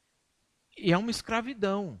 E é uma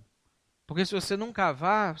escravidão. Porque se você não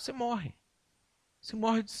cavar, você morre. Você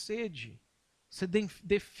morre de sede. Você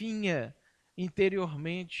definha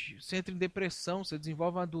interiormente. Você entra em depressão, você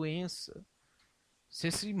desenvolve uma doença.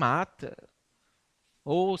 Você se mata.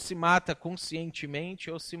 Ou se mata conscientemente,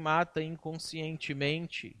 ou se mata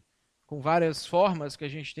inconscientemente. Com várias formas que a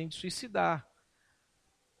gente tem de suicidar.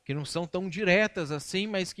 Que não são tão diretas assim,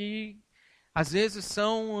 mas que às vezes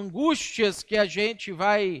são angústias que a gente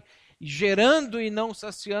vai gerando e não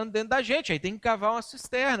saciando dentro da gente. Aí tem que cavar uma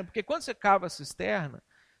cisterna, porque quando você cava a cisterna,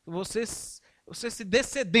 você se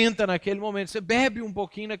dessedenta naquele momento, você bebe um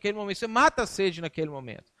pouquinho naquele momento, você mata a sede naquele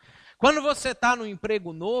momento. Quando você está no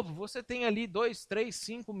emprego novo, você tem ali 2, 3,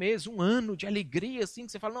 5 meses, 1 ano de alegria, assim,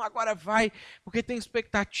 que você fala, não, agora vai, porque tem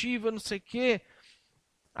expectativa, não sei o quê,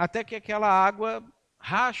 até que aquela água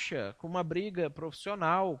racha com uma briga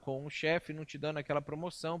profissional, com o chefe não te dando aquela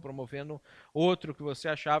promoção, promovendo outro que você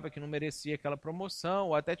achava que não merecia aquela promoção,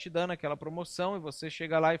 ou até te dando aquela promoção, e você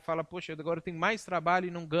chega lá e fala, poxa, agora eu tenho mais trabalho e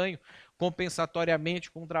não ganho compensatoriamente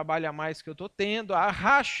com o trabalho a mais que eu estou tendo,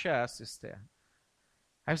 racha a cisterna.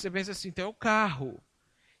 Aí você pensa assim, então é o carro.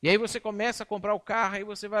 E aí você começa a comprar o carro, aí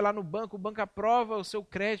você vai lá no banco, o banco aprova o seu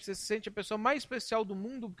crédito, você se sente a pessoa mais especial do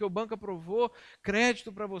mundo, porque o banco aprovou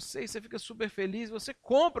crédito para você, e você fica super feliz, você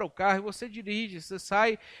compra o carro, e você dirige, você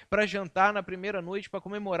sai para jantar na primeira noite, para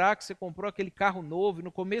comemorar que você comprou aquele carro novo, e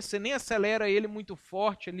no começo você nem acelera ele muito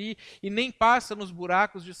forte ali, e nem passa nos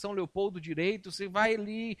buracos de São Leopoldo direito, você vai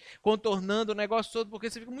ali contornando o negócio todo, porque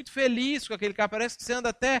você fica muito feliz com aquele carro, parece que você anda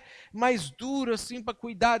até mais duro assim para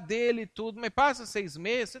cuidar dele e tudo, mas passa 6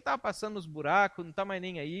 meses, você está passando nos buracos, não está mais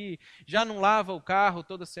nem aí, já não lava o carro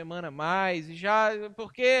toda semana mais,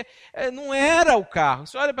 porque não era o carro.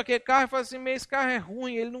 Você olha para aquele carro e fala assim, mas esse carro é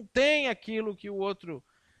ruim, ele não tem aquilo que o outro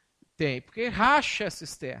tem, porque racha a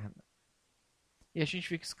cisterna. E a gente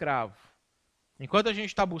fica escravo. Enquanto a gente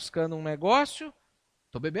está buscando um negócio,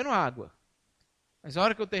 estou bebendo água. Mas a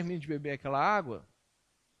hora que eu termino de beber aquela água,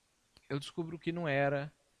 eu descubro que não era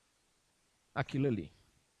aquilo ali.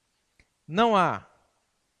 Não há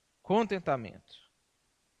contentamento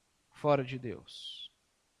fora de Deus,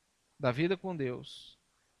 da vida com Deus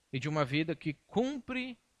e de uma vida que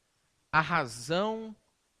cumpre a razão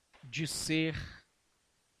de ser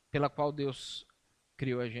pela qual Deus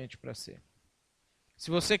criou a gente para ser.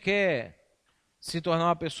 Se você quer se tornar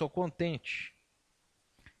uma pessoa contente,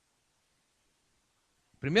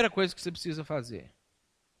 a primeira coisa que você precisa fazer,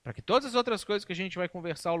 para que todas as outras coisas que a gente vai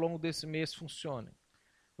conversar ao longo desse mês funcionem,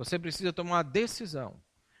 você precisa tomar uma decisão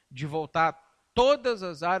de voltar todas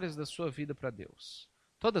as áreas da sua vida para Deus.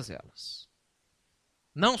 Todas elas.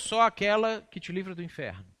 Não só aquela que te livra do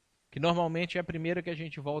inferno, que normalmente é a primeira que a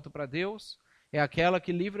gente volta para Deus, é aquela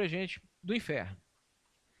que livra a gente do inferno.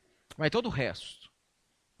 Mas todo o resto,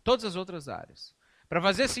 todas as outras áreas. Para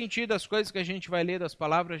fazer sentido as coisas que a gente vai ler das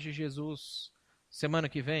palavras de Jesus semana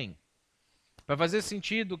que vem, para fazer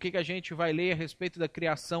sentido o que a gente vai ler a respeito da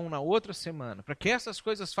criação na outra semana, para que essas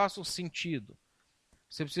coisas façam sentido,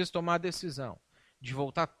 você precisa tomar a decisão de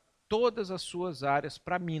voltar todas as suas áreas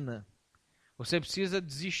para a mina. Você precisa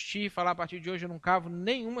desistir e falar, a partir de hoje eu não cavo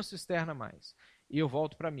nenhuma cisterna mais. E eu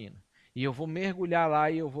volto para a mina. E eu vou mergulhar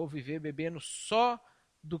lá e eu vou viver bebendo só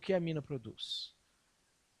do que a mina produz.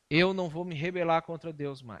 Eu não vou me rebelar contra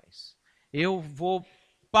Deus mais. Eu vou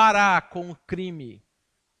parar com o crime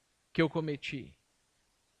que eu cometi.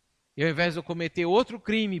 E ao invés de eu cometer outro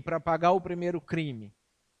crime para pagar o primeiro crime,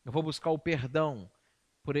 eu vou buscar o perdão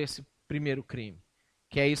por esse primeiro crime,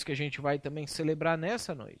 que é isso que a gente vai também celebrar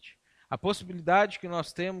nessa noite. A possibilidade que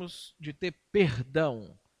nós temos de ter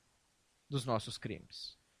perdão dos nossos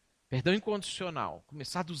crimes. Perdão incondicional,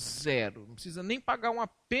 começar do zero, não precisa nem pagar uma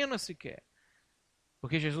pena sequer,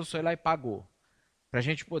 porque Jesus foi lá e pagou, para a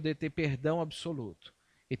gente poder ter perdão absoluto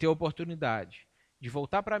e ter a oportunidade de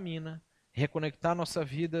voltar para a mina, reconectar nossa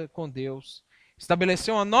vida com Deus,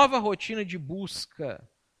 estabelecer uma nova rotina de busca,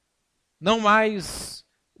 não mais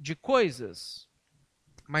de coisas,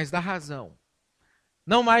 mas da razão.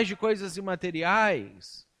 Não mais de coisas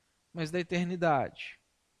imateriais, mas da eternidade.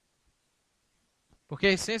 Porque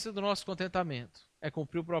a essência do nosso contentamento é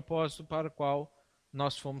cumprir o propósito para o qual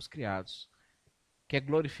nós fomos criados, que é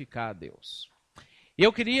glorificar a Deus. E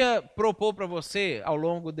eu queria propor para você, ao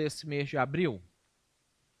longo desse mês de abril,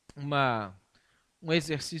 um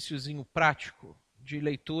exercíciozinho prático de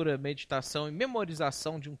leitura, meditação e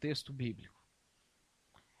memorização de um texto bíblico.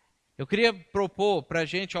 Eu queria propor para a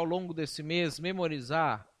gente, ao longo desse mês,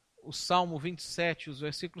 memorizar o Salmo 27, os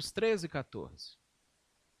versículos 13 e 14.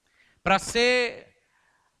 Para ser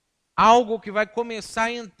algo que vai começar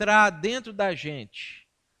a entrar dentro da gente,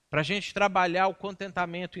 para a gente trabalhar o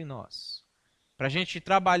contentamento em nós, para a gente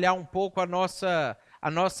trabalhar um pouco a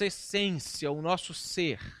nossa essência, o nosso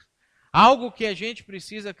ser. Algo que a gente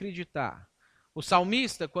precisa acreditar. O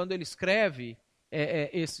salmista, quando ele escreve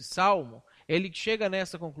esse salmo, ele chega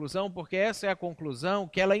nessa conclusão, porque essa é a conclusão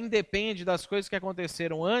que ela independe das coisas que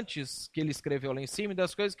aconteceram antes que ele escreveu lá em cima e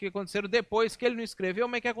das coisas que aconteceram depois que ele não escreveu,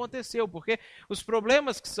 mas que aconteceu, porque os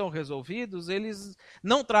problemas que são resolvidos, eles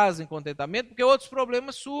não trazem contentamento, porque outros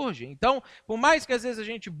problemas surgem. Então, por mais que às vezes a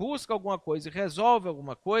gente busca alguma coisa e resolve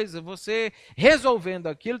alguma coisa, você resolvendo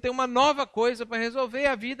aquilo tem uma nova coisa para resolver e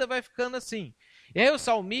a vida vai ficando assim. E aí o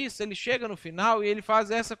salmista, ele chega no final e ele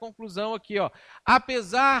faz essa conclusão aqui, ó.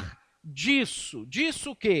 Apesar disso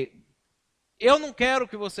o quê? Eu não quero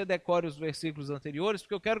que você decore os versículos anteriores,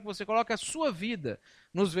 porque eu quero que você coloque a sua vida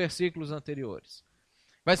nos versículos anteriores.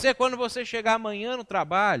 Vai ser quando você chegar amanhã no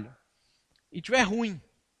trabalho e tiver ruim.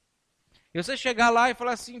 E você chegar lá e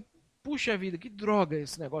falar assim, puxa vida, que droga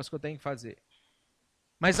esse negócio que eu tenho que fazer.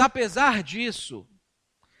 Mas apesar disso,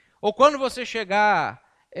 ou quando você chegar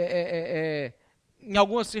em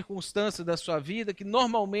alguma circunstância da sua vida que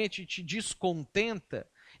normalmente te descontenta,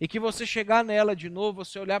 e que você chegar nela de novo,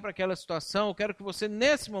 você olhar para aquela situação, eu quero que você,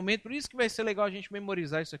 nesse momento, por isso que vai ser legal a gente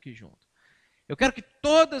memorizar isso aqui junto. Eu quero que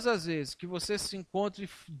todas as vezes que você se encontre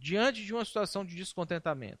diante de uma situação de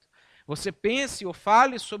descontentamento, você pense ou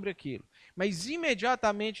fale sobre aquilo, mas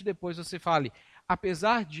imediatamente depois você fale,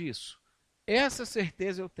 apesar disso, essa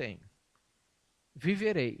certeza eu tenho,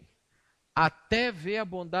 viverei até ver a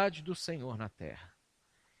bondade do Senhor na terra.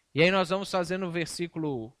 E aí nós vamos fazer no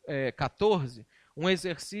versículo 14, um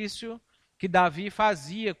exercício que Davi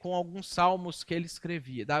fazia com alguns salmos que ele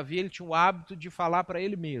escrevia. Davi ele tinha o hábito de falar para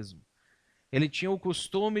ele mesmo. Ele tinha o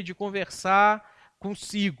costume de conversar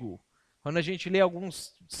consigo. Quando a gente lê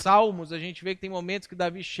alguns salmos, a gente vê que tem momentos que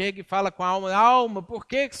Davi chega e fala com a alma, alma, por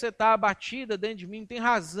que você está abatida dentro de mim? Tem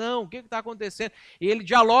razão, o que está acontecendo? E ele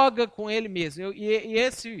dialoga com ele mesmo. E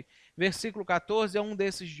esse versículo 14 é um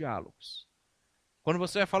desses diálogos. Quando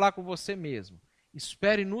você vai falar com você mesmo,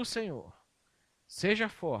 espere no Senhor, seja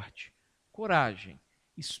forte, coragem,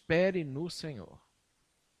 espere no Senhor.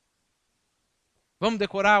 Vamos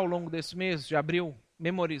decorar ao longo desse mês de abril,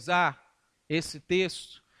 memorizar esse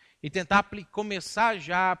texto e tentar começar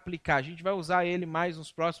já a aplicar. A gente vai usar ele mais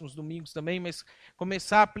nos próximos domingos também, mas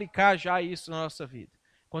começar a aplicar já isso na nossa vida.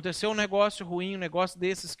 Aconteceu um negócio ruim, um negócio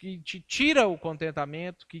desses que te tira o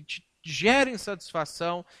contentamento, que te gera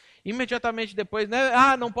insatisfação. Imediatamente depois, né?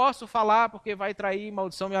 Não posso falar porque vai trair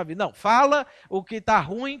maldição minha vida. Não, fala o que está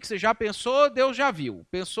ruim, que você já pensou, Deus já viu.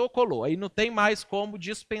 Pensou, colou. Aí não tem mais como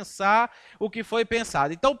dispensar o que foi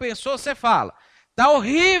pensado. Então pensou, você fala. Está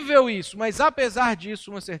horrível isso, mas apesar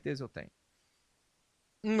disso, uma certeza eu tenho.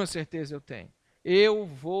 Uma certeza eu tenho. Eu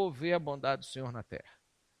vou ver a bondade do Senhor na terra.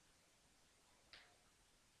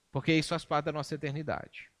 Porque isso faz parte da nossa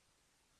eternidade.